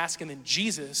lowest task. And then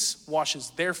Jesus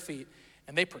washes their feet,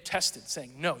 and they protested,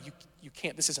 saying, no, you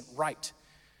can't, this isn't right.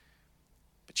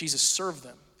 But Jesus served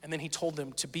them, and then he told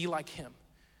them to be like him.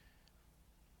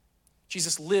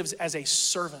 Jesus lives as a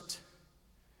servant.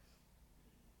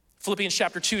 Philippians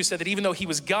chapter 2 said that even though he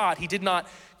was God, he did not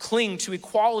cling to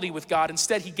equality with God.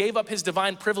 Instead, he gave up his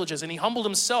divine privileges, and he humbled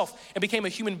himself and became a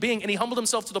human being. And he humbled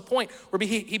himself to the point where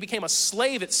he became a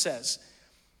slave, it says.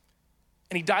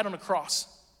 And he died on a cross.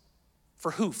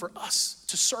 For who? For us,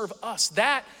 to serve us.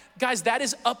 That, guys, that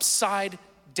is upside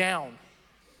down.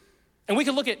 And we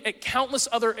can look at countless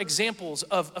other examples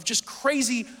of just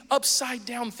crazy upside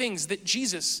down things that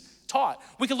Jesus taught.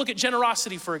 We could look at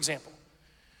generosity, for example.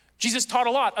 Jesus taught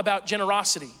a lot about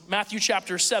generosity. Matthew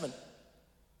chapter 7,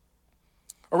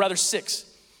 or rather 6.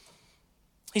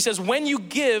 He says, when you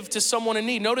give to someone in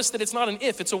need, notice that it's not an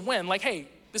if, it's a when. Like, hey,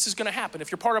 this is gonna happen.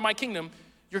 If you're part of my kingdom,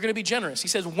 you're gonna be generous. He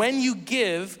says, when you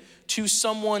give to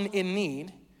someone in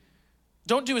need,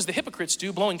 don't do as the hypocrites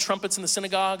do, blowing trumpets in the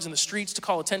synagogues and the streets to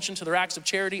call attention to their acts of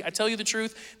charity. I tell you the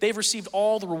truth, they've received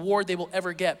all the reward they will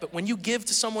ever get. But when you give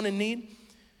to someone in need,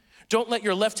 don't let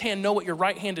your left hand know what your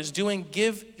right hand is doing.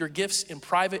 Give your gifts in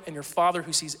private, and your Father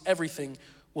who sees everything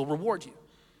will reward you.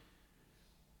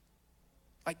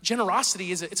 Like,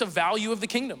 generosity it's a value of the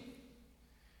kingdom.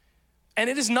 And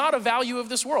it is not a value of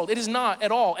this world. It is not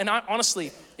at all. And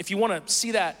honestly, if you want to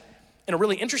see that in a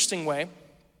really interesting way,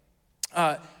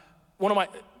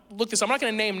 look this, I'm not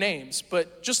going to name names,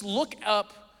 but just look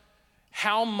up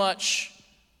how much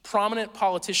prominent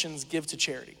politicians give to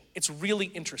charity. It's really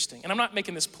interesting. And I'm not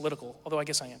making this political, although I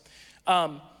guess I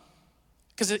am.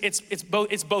 Because it's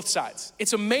both sides.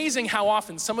 It's amazing how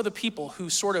often some of the people who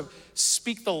sort of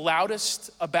speak the loudest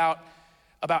about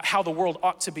how the world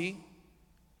ought to be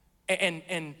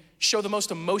and show the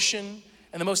most emotion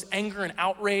and the most anger and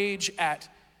outrage at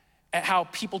how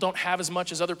people don't have as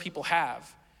much as other people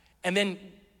have. And then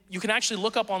you can actually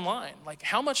look up online, like,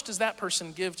 how much does that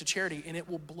person give to charity? And it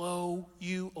will blow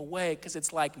you away, because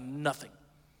it's like nothing.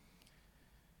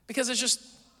 Because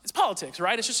it's politics,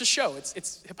 right? It's just a show.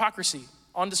 It's hypocrisy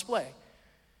on display.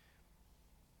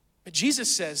 But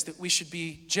Jesus says that we should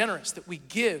be generous, that we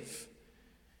give.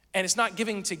 And it's not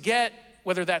giving to get,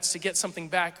 whether that's to get something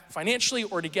back financially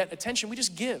or to get attention. We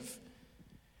just give.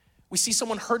 We see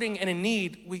someone hurting and in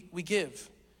need, we give.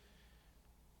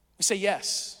 We say,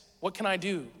 yes, what can I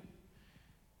do?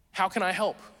 How can I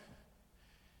help?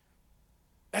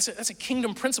 That's a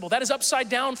kingdom principle. That is upside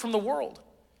down from the world.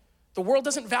 The world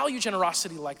doesn't value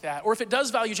generosity like that. Or if it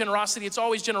does value generosity, it's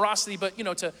always generosity, but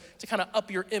to kind of up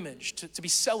your image, to be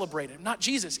celebrated. Not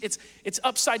Jesus, it's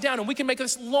upside down. And we can make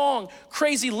this long,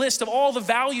 crazy list of all the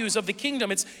values of the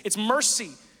kingdom. It's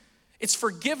mercy, it's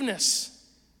forgiveness,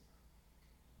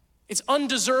 it's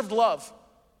undeserved love,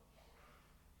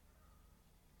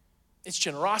 it's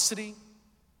generosity,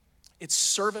 it's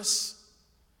service,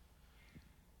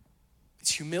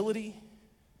 it's humility,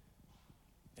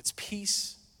 it's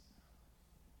peace.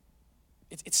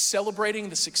 It's celebrating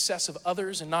the success of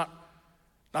others and not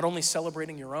only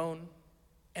celebrating your own.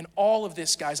 And all of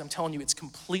this, guys, I'm telling you, it's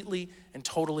completely and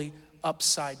totally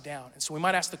upside down. And so we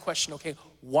might ask the question, okay,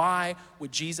 why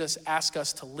would Jesus ask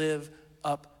us to live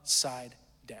upside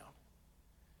down?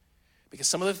 Because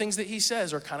some of the things that he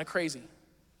says are kind of crazy.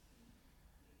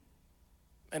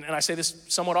 And I say this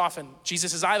somewhat often,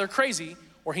 Jesus is either crazy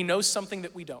or he knows something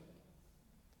that we don't.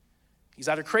 He's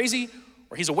either crazy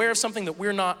or he's aware of something that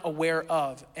we're not aware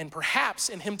of. And perhaps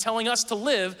in him telling us to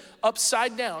live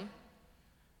upside down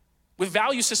with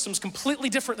value systems completely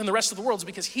different than the rest of the world is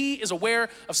because he is aware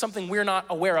of something we're not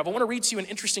aware of. I want to read to you an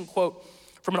interesting quote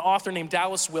from an author named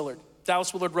Dallas Willard.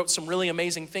 Dallas Willard wrote some really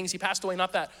amazing things. He passed away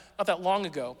not that long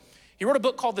ago. He wrote a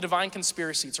book called The Divine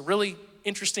Conspiracy. It's a really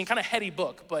interesting, kind of heady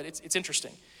book, but it's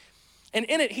interesting. And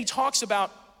in it, he talks about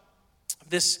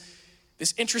this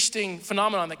interesting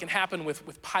phenomenon that can happen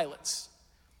with pilots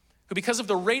who, because of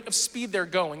the rate of speed they're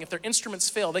going, if their instruments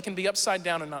fail, they can be upside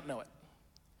down and not know it.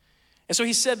 And so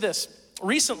he said this,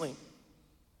 recently,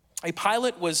 a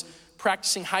pilot was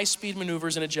practicing high-speed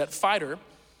maneuvers in a jet fighter,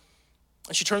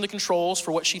 and she turned the controls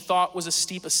for what she thought was a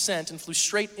steep ascent and flew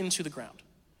straight into the ground.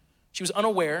 She was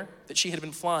unaware that she had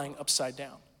been flying upside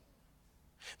down.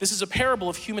 This is a parable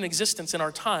of human existence in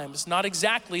our times, not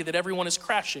exactly that everyone is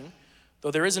crashing,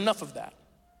 though there is enough of that.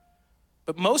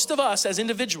 But most of us as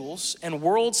individuals and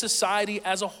world society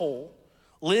as a whole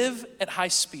live at high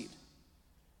speed,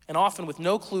 and often with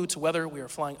no clue to whether we are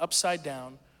flying upside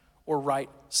down or right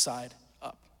side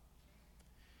up.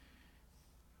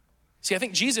 See, I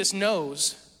think Jesus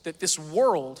knows that this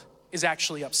world is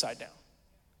actually upside down.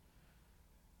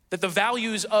 That the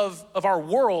values of our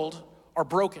world are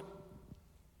broken.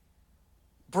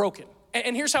 Broken.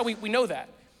 And here's how we know that.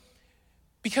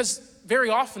 Because very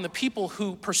often the people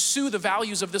who pursue the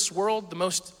values of this world the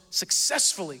most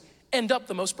successfully end up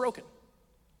the most broken.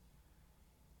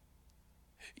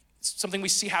 It's something we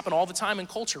see happen all the time in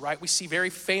culture, right? We see very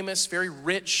famous, very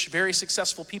rich, very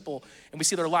successful people, and we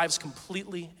see their lives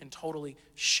completely and totally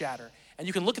shatter. And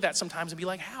you can look at that sometimes and be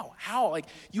like, how? How? Like,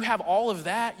 you have all of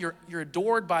that, you're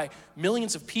adored by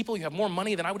millions of people, you have more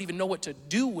money than I would even know what to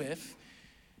do with.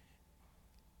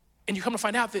 And you come to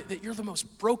find out that you're the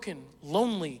most broken,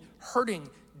 lonely, hurting,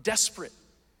 desperate,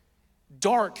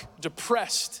 dark,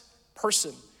 depressed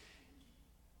person.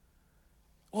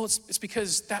 Well, it's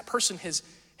because that person has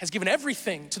given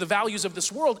everything to the values of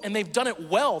this world, and they've done it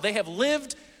well. They have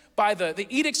lived by the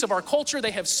edicts of our culture.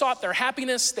 They have sought their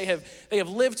happiness. They have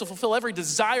lived to fulfill every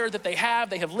desire that they have.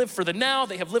 They have lived for the now.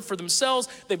 They have lived for themselves.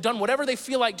 They've done whatever they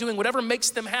feel like doing, whatever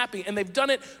makes them happy, and they've done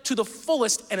it to the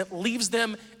fullest, and it leaves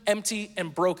them empty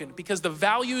and broken because the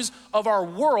values of our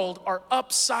world are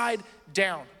upside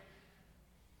down.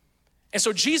 And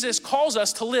so Jesus calls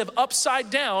us to live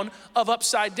upside down of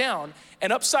upside down.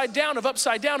 And upside down of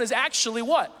upside down is actually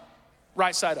what?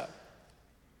 Right side up.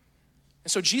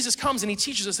 And so Jesus comes and he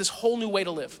teaches us this whole new way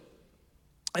to live.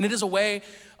 And it is a way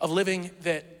of living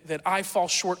that I fall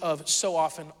short of so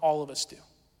often. All of us do.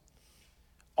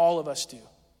 All of us do.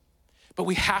 But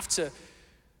we have to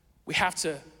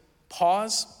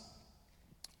pause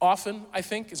often, I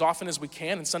think, as often as we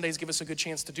can, and Sundays give us a good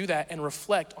chance to do that, and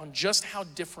reflect on just how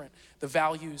different the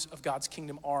values of God's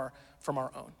kingdom are from our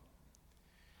own.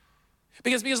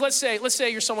 Because let's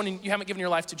say you're someone and you haven't given your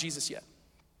life to Jesus yet.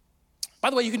 By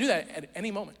the way, you can do that at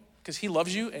any moment because he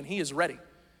loves you and he is ready.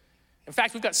 In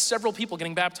fact, we've got several people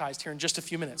getting baptized here in just a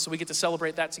few minutes, so we get to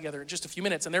celebrate that together in just a few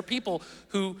minutes. And they're people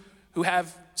who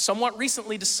have somewhat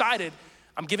recently decided,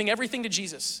 I'm giving everything to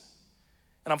Jesus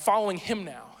and I'm following him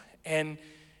now. And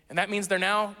that means they're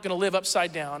now gonna live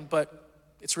upside down, but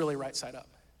it's really right side up.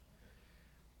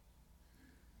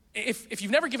 If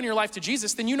you've never given your life to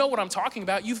Jesus, then you know what I'm talking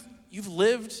about. You've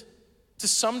lived to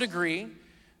some degree.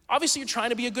 Obviously, you're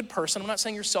trying to be a good person. I'm not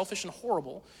saying you're selfish and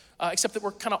horrible, except that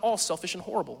we're kind of all selfish and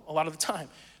horrible a lot of the time.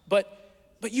 But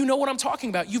you know what I'm talking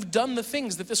about. You've done the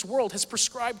things that this world has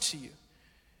prescribed to you.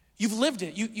 You've lived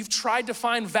it. You've tried to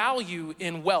find value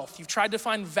in wealth. You've tried to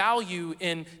find value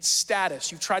in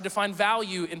status. You've tried to find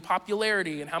value in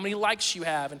popularity and how many likes you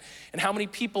have and how many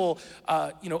people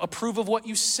approve of what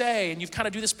you say. And you've kind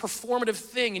of do this performative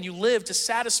thing and you live to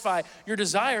satisfy your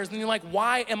desires. And you're like,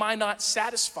 why am I not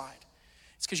satisfied?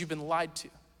 It's because you've been lied to.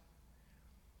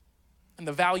 And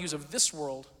the values of this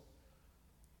world,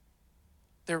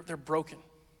 they're broken.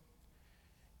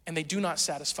 And they do not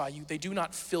satisfy you. They do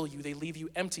not fill you. They leave you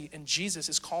empty. And Jesus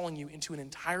is calling you into an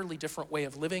entirely different way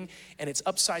of living. And it's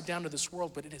upside down to this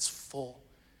world, but it is full.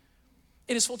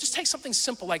 It is full. Just take something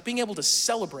simple like being able to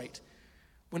celebrate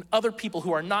when other people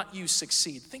who are not you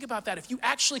succeed. Think about that. If you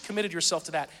actually committed yourself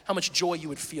to that, how much joy you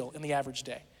would feel in the average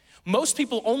day. Most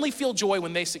people only feel joy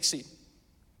when they succeed.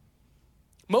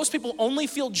 Most people only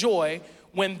feel joy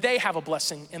when they have a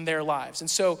blessing in their lives. And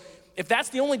so if that's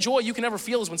the only joy you can ever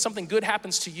feel is when something good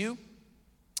happens to you,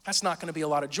 that's not gonna be a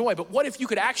lot of joy. But what if you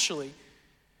could actually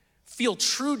feel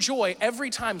true joy every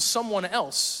time someone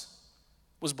else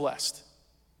was blessed?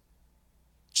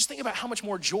 Just think about how much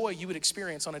more joy you would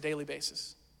experience on a daily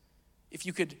basis if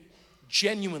you could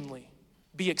genuinely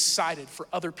be excited for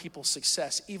other people's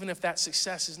success, even if that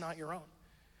success is not your own.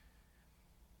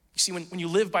 You see, when you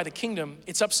live by the kingdom,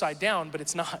 it's upside down, but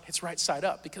it's not. It's right side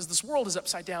up because this world is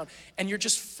upside down and you're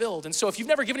just filled. And so if you've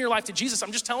never given your life to Jesus,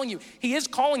 I'm just telling you, he is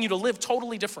calling you to live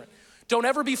totally different. Don't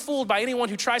ever be fooled by anyone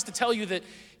who tries to tell you that,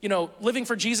 living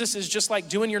for Jesus is just like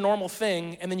doing your normal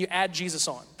thing and then you add Jesus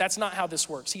on. That's not how this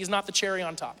works. He is not the cherry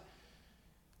on top.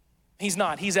 He's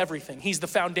not. He's everything. He's the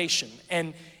foundation.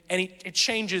 And And it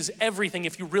changes everything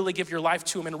if you really give your life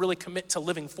to him and really commit to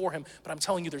living for him. But I'm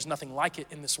telling you, there's nothing like it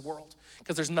in this world,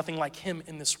 because there's nothing like him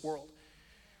in this world.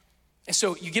 And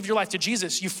so you give your life to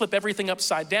Jesus, you flip everything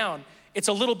upside down. It's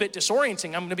a little bit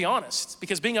disorienting, I'm gonna be honest,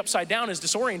 because being upside down is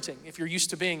disorienting if you're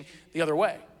used to being the other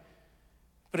way.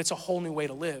 But it's a whole new way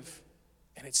to live.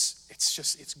 And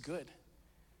it's good.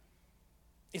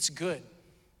 It's good.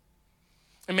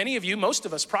 And many of you, most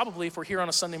of us probably, if we're here on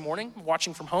a Sunday morning,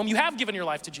 watching from home, you have given your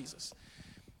life to Jesus.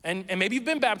 And maybe you've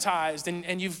been baptized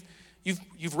and you've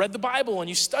read the Bible and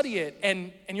you study it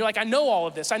and you're like, I know all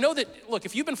of this. I know that, look,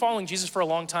 if you've been following Jesus for a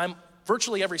long time,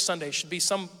 virtually every Sunday should be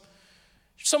some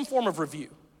form of review.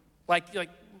 Like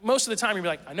most of the time you'll be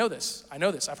like, I know this,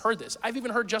 I've heard this. I've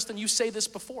even heard, Justin, you say this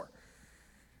before.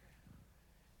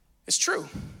 It's true.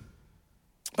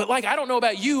 But I don't know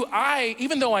about you,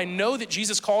 even though I know that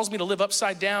Jesus calls me to live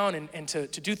upside down and to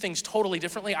do things totally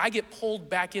differently, I get pulled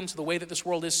back into the way that this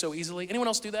world is so easily. Anyone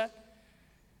else do that?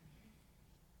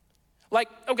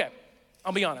 Okay,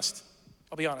 I'll be honest.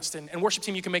 And worship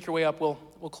team, you can make your way up, we'll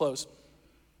close.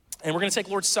 And we're gonna take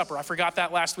Lord's Supper. I forgot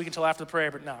that last week until after the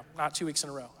prayer, but no, not 2 weeks in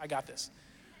a row. I got this.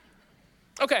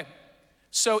 Okay,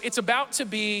 so it's about to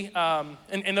be,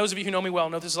 and those of you who know me well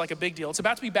know this is like a big deal. It's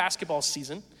about to be basketball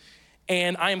season.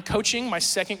 And I am coaching my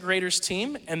second graders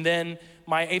team, and then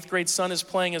my 8th grade son is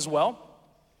playing as well.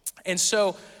 And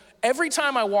so every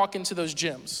time I walk into those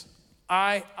gyms,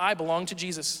 I belong to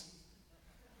Jesus.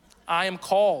 I am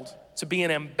called to be an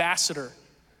ambassador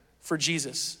for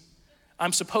Jesus.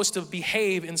 I'm supposed to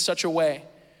behave in such a way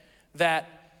that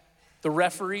the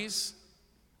referees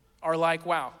are like,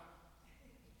 wow,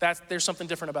 there's something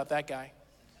different about that guy.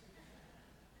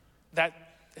 That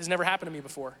has never happened to me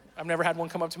before. I've never had one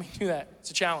come up to me and do that.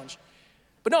 It's a challenge.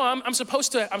 But no, I'm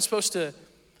supposed to have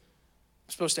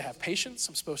patience.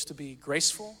 I'm supposed to be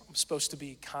graceful. I'm supposed to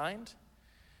be kind.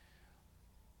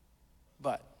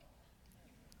 But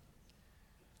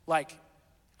I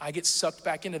get sucked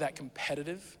back into that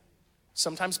competitive,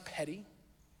 sometimes petty,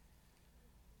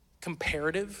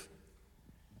 comparative.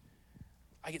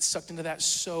 I get sucked into that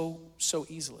so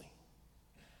easily.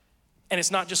 And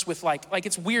it's not just with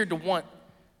it's weird to want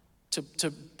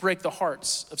to break the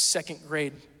hearts of second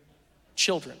grade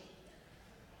children.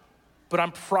 But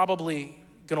I'm probably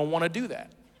gonna wanna do that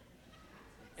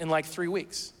in 3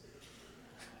 weeks.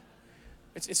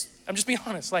 I'm just being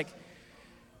honest,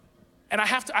 and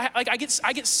I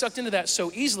get sucked into that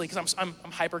so easily because I'm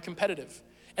hyper competitive.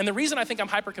 And the reason I think I'm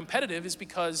hyper competitive is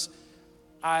because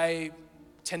I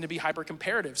tend to be hyper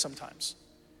comparative sometimes.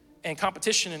 And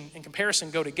competition and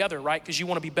comparison go together, right? Because you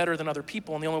want to be better than other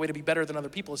people, and the only way to be better than other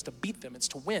people is to beat them, it's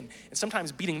to win. And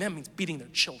sometimes beating them means beating their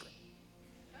children.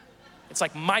 It's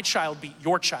like my child beat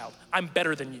your child. I'm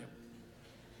better than you.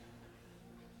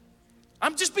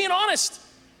 I'm just being honest.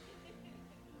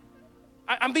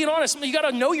 I'm being honest. You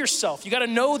gotta know yourself. You gotta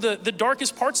know the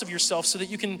darkest parts of yourself so that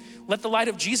you can let the light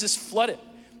of Jesus flood it.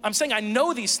 I'm saying I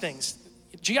know these things.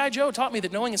 G.I. Joe taught me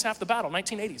that knowing is half the battle,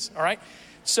 1980s, all right?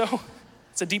 So,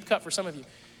 it's a deep cut for some of you.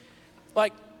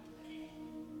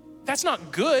 That's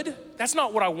not good. That's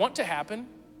not what I want to happen.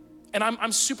 And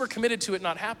I'm super committed to it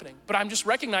not happening. But I'm just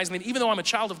recognizing that even though I'm a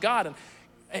child of God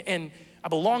and I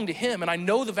belong to him and I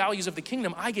know the values of the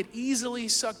kingdom, I get easily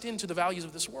sucked into the values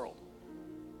of this world.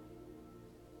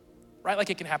 Right?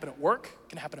 It can happen at work, it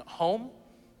can happen at home,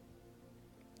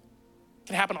 it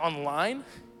can happen online.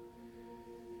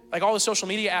 All the social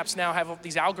media apps now have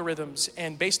these algorithms,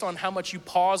 and based on how much you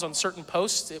pause on certain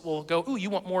posts, it will go, ooh, you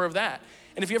want more of that.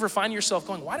 And if you ever find yourself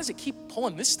going, why does it keep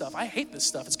pulling this stuff? I hate this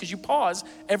stuff. It's because you pause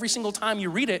every single time you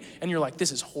read it, and you're like,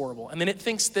 this is horrible. And then it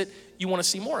thinks that you want to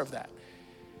see more of that.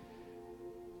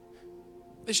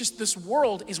 It's just, this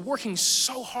world is working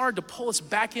so hard to pull us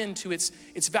back into its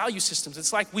value systems.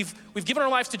 It's like we've given our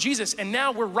lives to Jesus, and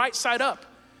now we're right side up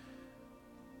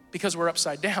because we're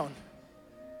upside down.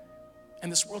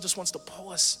 And this world just wants to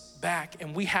pull us back,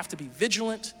 and we have to be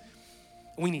vigilant.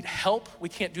 We need help. We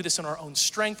can't do this in our own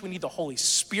strength. We need the Holy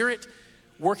Spirit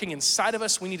working inside of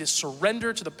us. We need to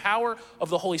surrender to the power of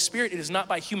the Holy Spirit. It is not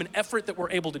by human effort that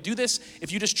we're able to do this.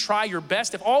 If you just try your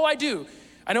best, if all I do,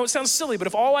 I know it sounds silly, but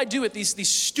if all I do at these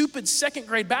stupid second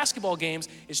grade basketball games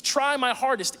is try my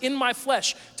hardest in my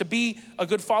flesh to be a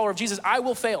good follower of Jesus, I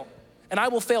will fail, and I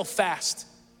will fail fast.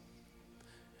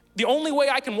 The only way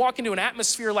I can walk into an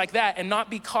atmosphere like that and not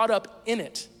be caught up in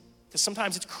it, because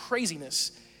sometimes it's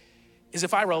craziness, is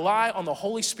if I rely on the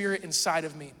Holy Spirit inside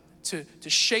of me to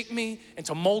shape me and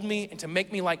to mold me and to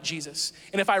make me like Jesus.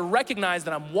 And if I recognize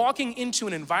that I'm walking into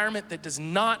an environment that does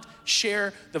not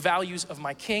share the values of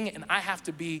my King, and I have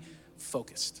to be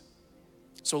focused.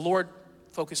 So Lord,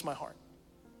 focus my heart.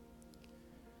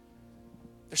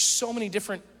 There's so many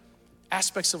different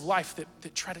aspects of life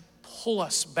that try to pull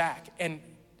us back. And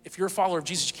if you're a follower of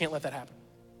Jesus, you can't let that happen.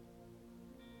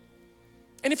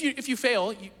 And if you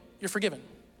fail, you're forgiven.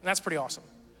 And that's pretty awesome.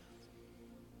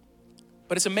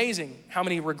 But it's amazing how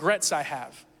many regrets I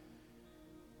have.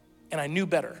 And I knew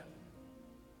better.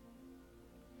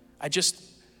 I just,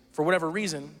 for whatever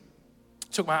reason,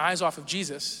 took my eyes off of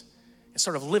Jesus and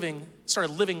started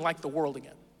living like the world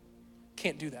again.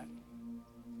 Can't do that.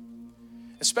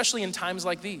 Especially in times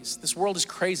like these. This world is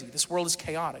crazy. This world is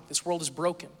chaotic. This world is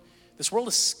broken. This world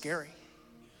is scary.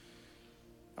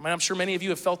 I mean, I'm sure many of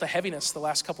you have felt the heaviness the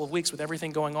last couple of weeks with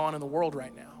everything going on in the world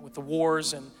right now, with the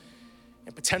wars and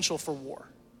potential for war.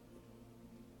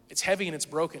 It's heavy and it's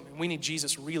broken, and we need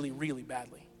Jesus really, really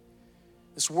badly.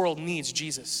 This world needs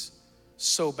Jesus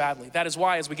so badly. That is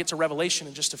why, as we get to Revelation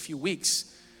in just a few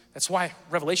weeks, that's why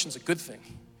Revelation's a good thing.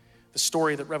 The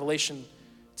story that Revelation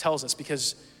tells us,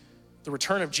 because the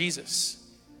return of Jesus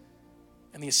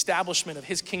and the establishment of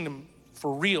his kingdom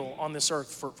for real on this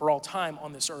earth, for all time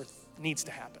on this earth, needs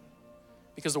to happen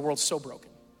because the world's so broken.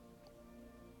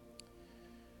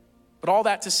 But all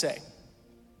that to say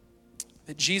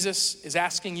that Jesus is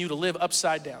asking you to live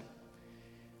upside down.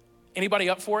 Anybody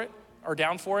up for it or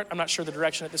down for it? I'm not sure the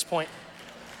direction at this point,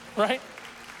 right?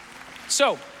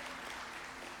 So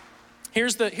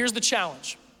here's the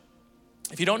challenge.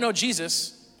 If you don't know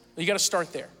Jesus, you got to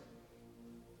start there.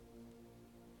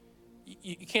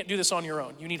 You can't do this on your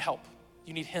own. You need help.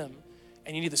 You need him,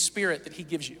 and you need the Spirit that he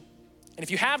gives you. And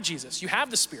if you have Jesus, you have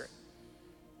the Spirit.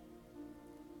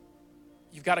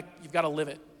 You've got to live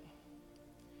it.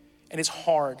 And it's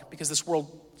hard because this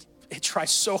world, it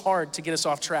tries so hard to get us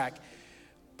off track.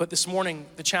 But this morning,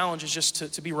 the challenge is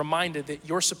just to be reminded that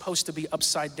you're supposed to be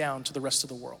upside down to the rest of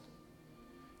the world.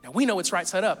 Now, we know it's right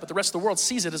side up, but the rest of the world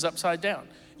sees it as upside down.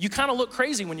 You kind of look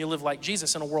crazy when you live like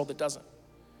Jesus in a world that doesn't.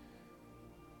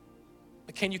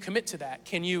 But can you commit to that?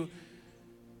 Can you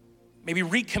maybe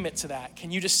recommit to that? Can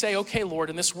you just say, okay,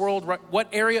 Lord, in this world, what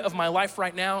area of my life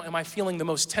right now am I feeling the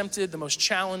most tempted, the most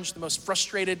challenged, the most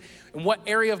frustrated? In what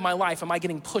area of my life am I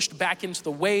getting pushed back into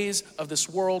the ways of this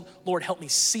world? Lord, help me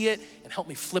see it and help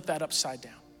me flip that upside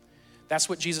down. That's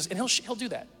what Jesus, and he'll do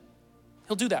that.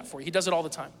 He'll do that for you. He does it all the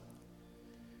time.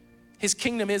 His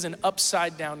kingdom is an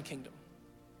upside down kingdom.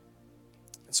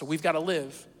 And so we've got to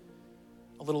live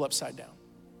a little upside down.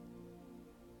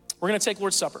 We're going to take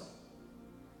Lord's Supper.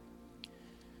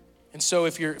 And so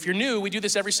if you're new, we do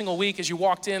this every single week. As you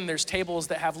walked in, there's tables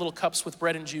that have little cups with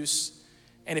bread and juice.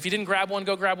 And if you didn't grab one,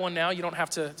 go grab one now. You don't have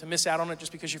to miss out on it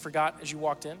just because you forgot as you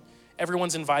walked in.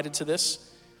 Everyone's invited to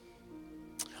this.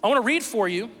 I want to read for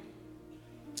you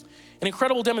an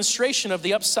incredible demonstration of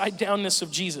the upside downness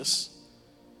of Jesus.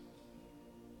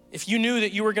 If you knew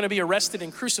that you were going to be arrested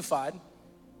and crucified,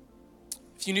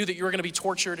 if you knew that you were going to be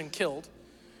tortured and killed,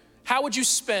 how would you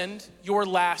spend your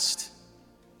last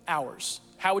hours?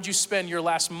 How would you spend your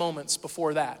last moments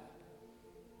before that?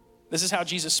 This is how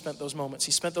Jesus spent those moments.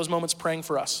 He spent those moments praying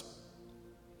for us.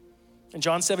 In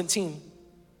John 17,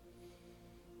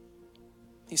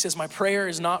 he says, my prayer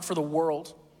is not for the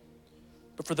world,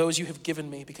 but for those you have given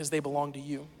me because they belong to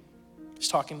you. He's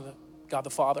talking to God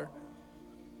the Father.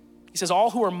 He says,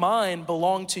 all who are mine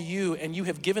belong to you, and you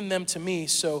have given them to me,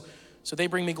 so they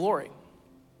bring me glory.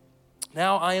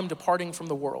 Now I am departing from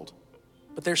the world,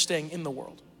 but they're staying in the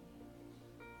world.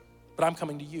 But I'm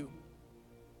coming to you.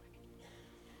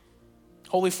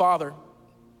 Holy Father,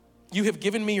 you have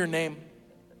given me your name.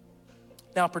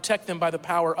 Now protect them by the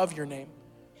power of your name,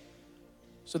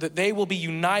 so that they will be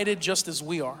united just as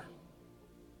we are.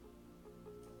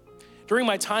 During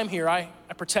my time here, I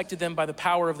protected them by the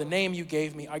power of the name you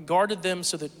gave me. I guarded them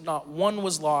so that not one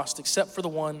was lost except for the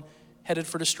one headed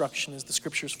for destruction, as the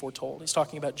scriptures foretold. He's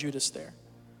talking about Judas there.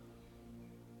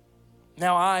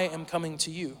 Now I am coming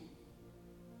to you.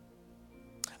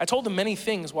 I told them many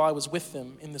things while I was with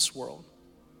them in this world,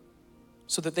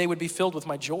 so that they would be filled with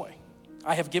my joy.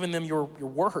 I have given them your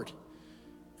word,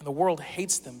 and the world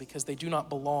hates them because they do not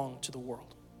belong to the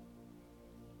world,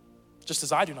 just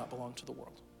as I do not belong to the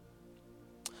world.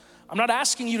 I'm not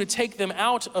asking you to take them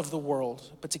out of the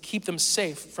world, but to keep them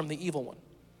safe from the evil one.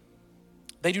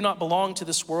 They do not belong to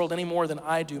this world any more than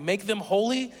I do. Make them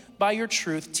holy by your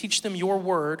truth. Teach them your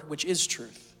word, which is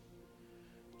truth.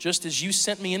 Just as you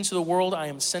sent me into the world, I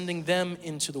am sending them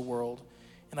into the world,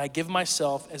 and I give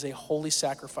myself as a holy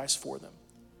sacrifice for them,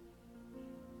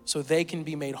 so they can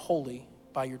be made holy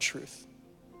by your truth.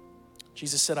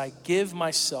 Jesus said, I give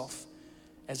myself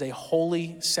as a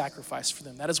holy sacrifice for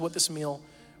them. That is what this meal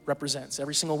represents.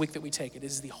 Every single week that we take it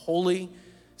is the holy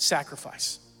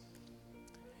sacrifice.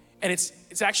 And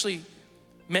it's actually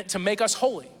meant to make us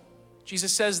holy.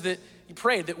 Jesus says that he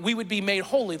prayed that we would be made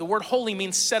holy. The word holy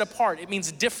means set apart. It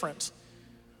means different,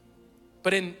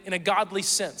 but in a godly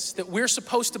sense, that we're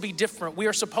supposed to be different. We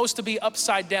are supposed to be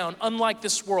upside down, unlike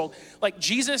this world. Like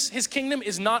Jesus, his kingdom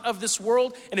is not of this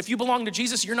world. And if you belong to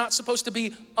Jesus, you're not supposed to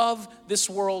be of this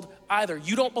world either.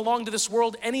 You don't belong to this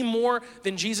world any more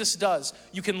than Jesus does.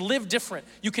 You can live different.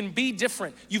 You can be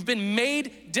different. You've been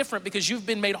made different because you've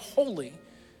been made holy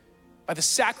by the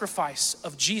sacrifice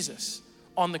of Jesus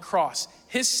on the cross.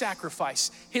 His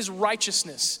sacrifice, his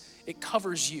righteousness, it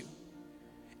covers you.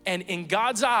 And in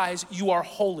God's eyes, you are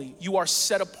holy. You are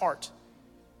set apart.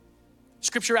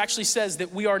 Scripture actually says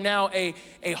that we are now a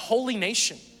holy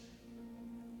nation,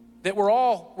 that we're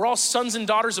all sons and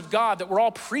daughters of God, that we're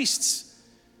all priests,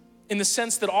 in the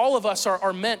sense that all of us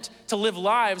are meant to live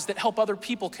lives that help other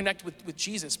people connect with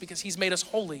Jesus, because he's made us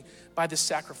holy by this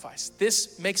sacrifice.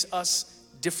 This makes us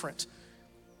different.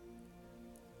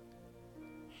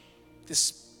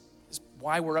 This is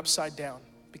why we're upside down,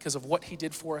 because of what he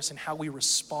did for us and how we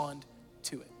respond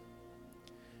to it.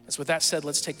 And so with that said,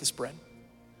 let's take this bread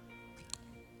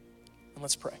and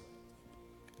let's pray.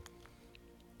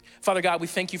 Father God, we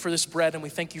thank you for this bread and we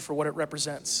thank you for what it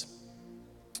represents.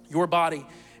 Your body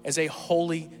as a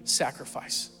holy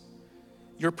sacrifice.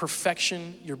 Your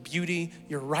perfection, your beauty,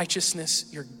 your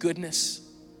righteousness, your goodness.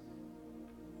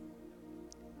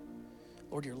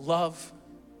 Lord, your love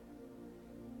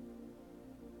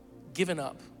given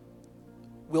up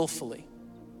willfully,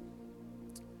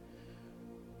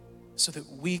 so that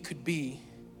we could be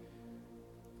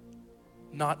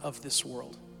not of this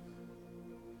world,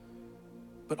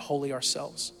 but holy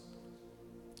ourselves,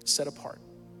 set apart.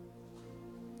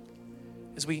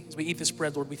 As we eat this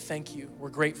bread, Lord, we thank you. We're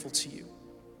grateful to you.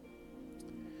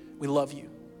 We love you.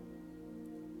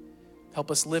 Help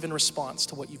us live in response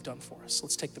to what you've done for us.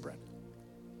 Let's take the bread.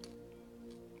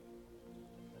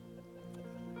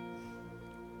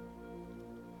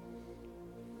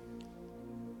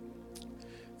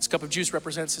 This cup of juice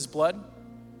represents his blood,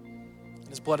 and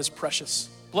his blood is precious.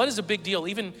 Blood is a big deal.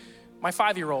 Even my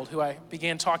 5-year-old, who I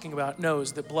began talking about,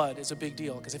 knows that blood is a big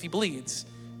deal, because if he bleeds,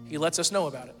 he lets us know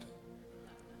about it.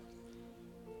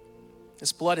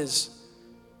 This blood is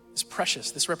precious.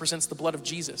 This represents the blood of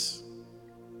Jesus.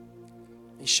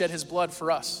 He shed his blood for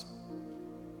us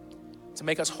to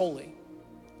make us holy,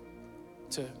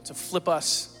 to flip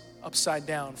us upside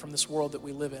down from this world that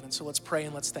we live in. And so let's pray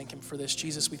and let's thank him for this.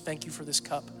 Jesus, we thank you for this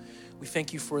cup. We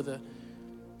thank you for the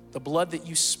blood that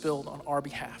you spilled on our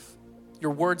behalf.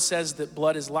 Your word says that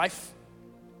blood is life,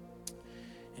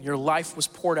 and your life was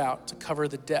poured out to cover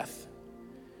the death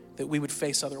that we would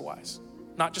face otherwise.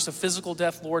 Not just a physical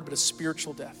death, Lord, but a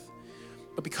spiritual death.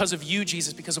 But because of you,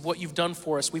 Jesus, because of what you've done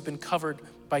for us, we've been covered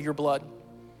by your blood.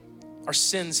 Our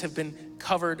sins have been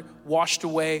covered, washed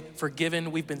away,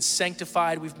 forgiven. We've been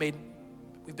sanctified. We've been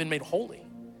made holy.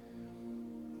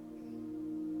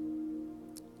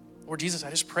 Lord Jesus,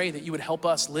 I just pray that you would help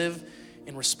us live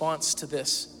in response to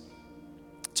this,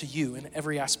 to you in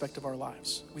every aspect of our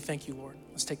lives. We thank you, Lord.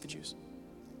 Let's take the juice.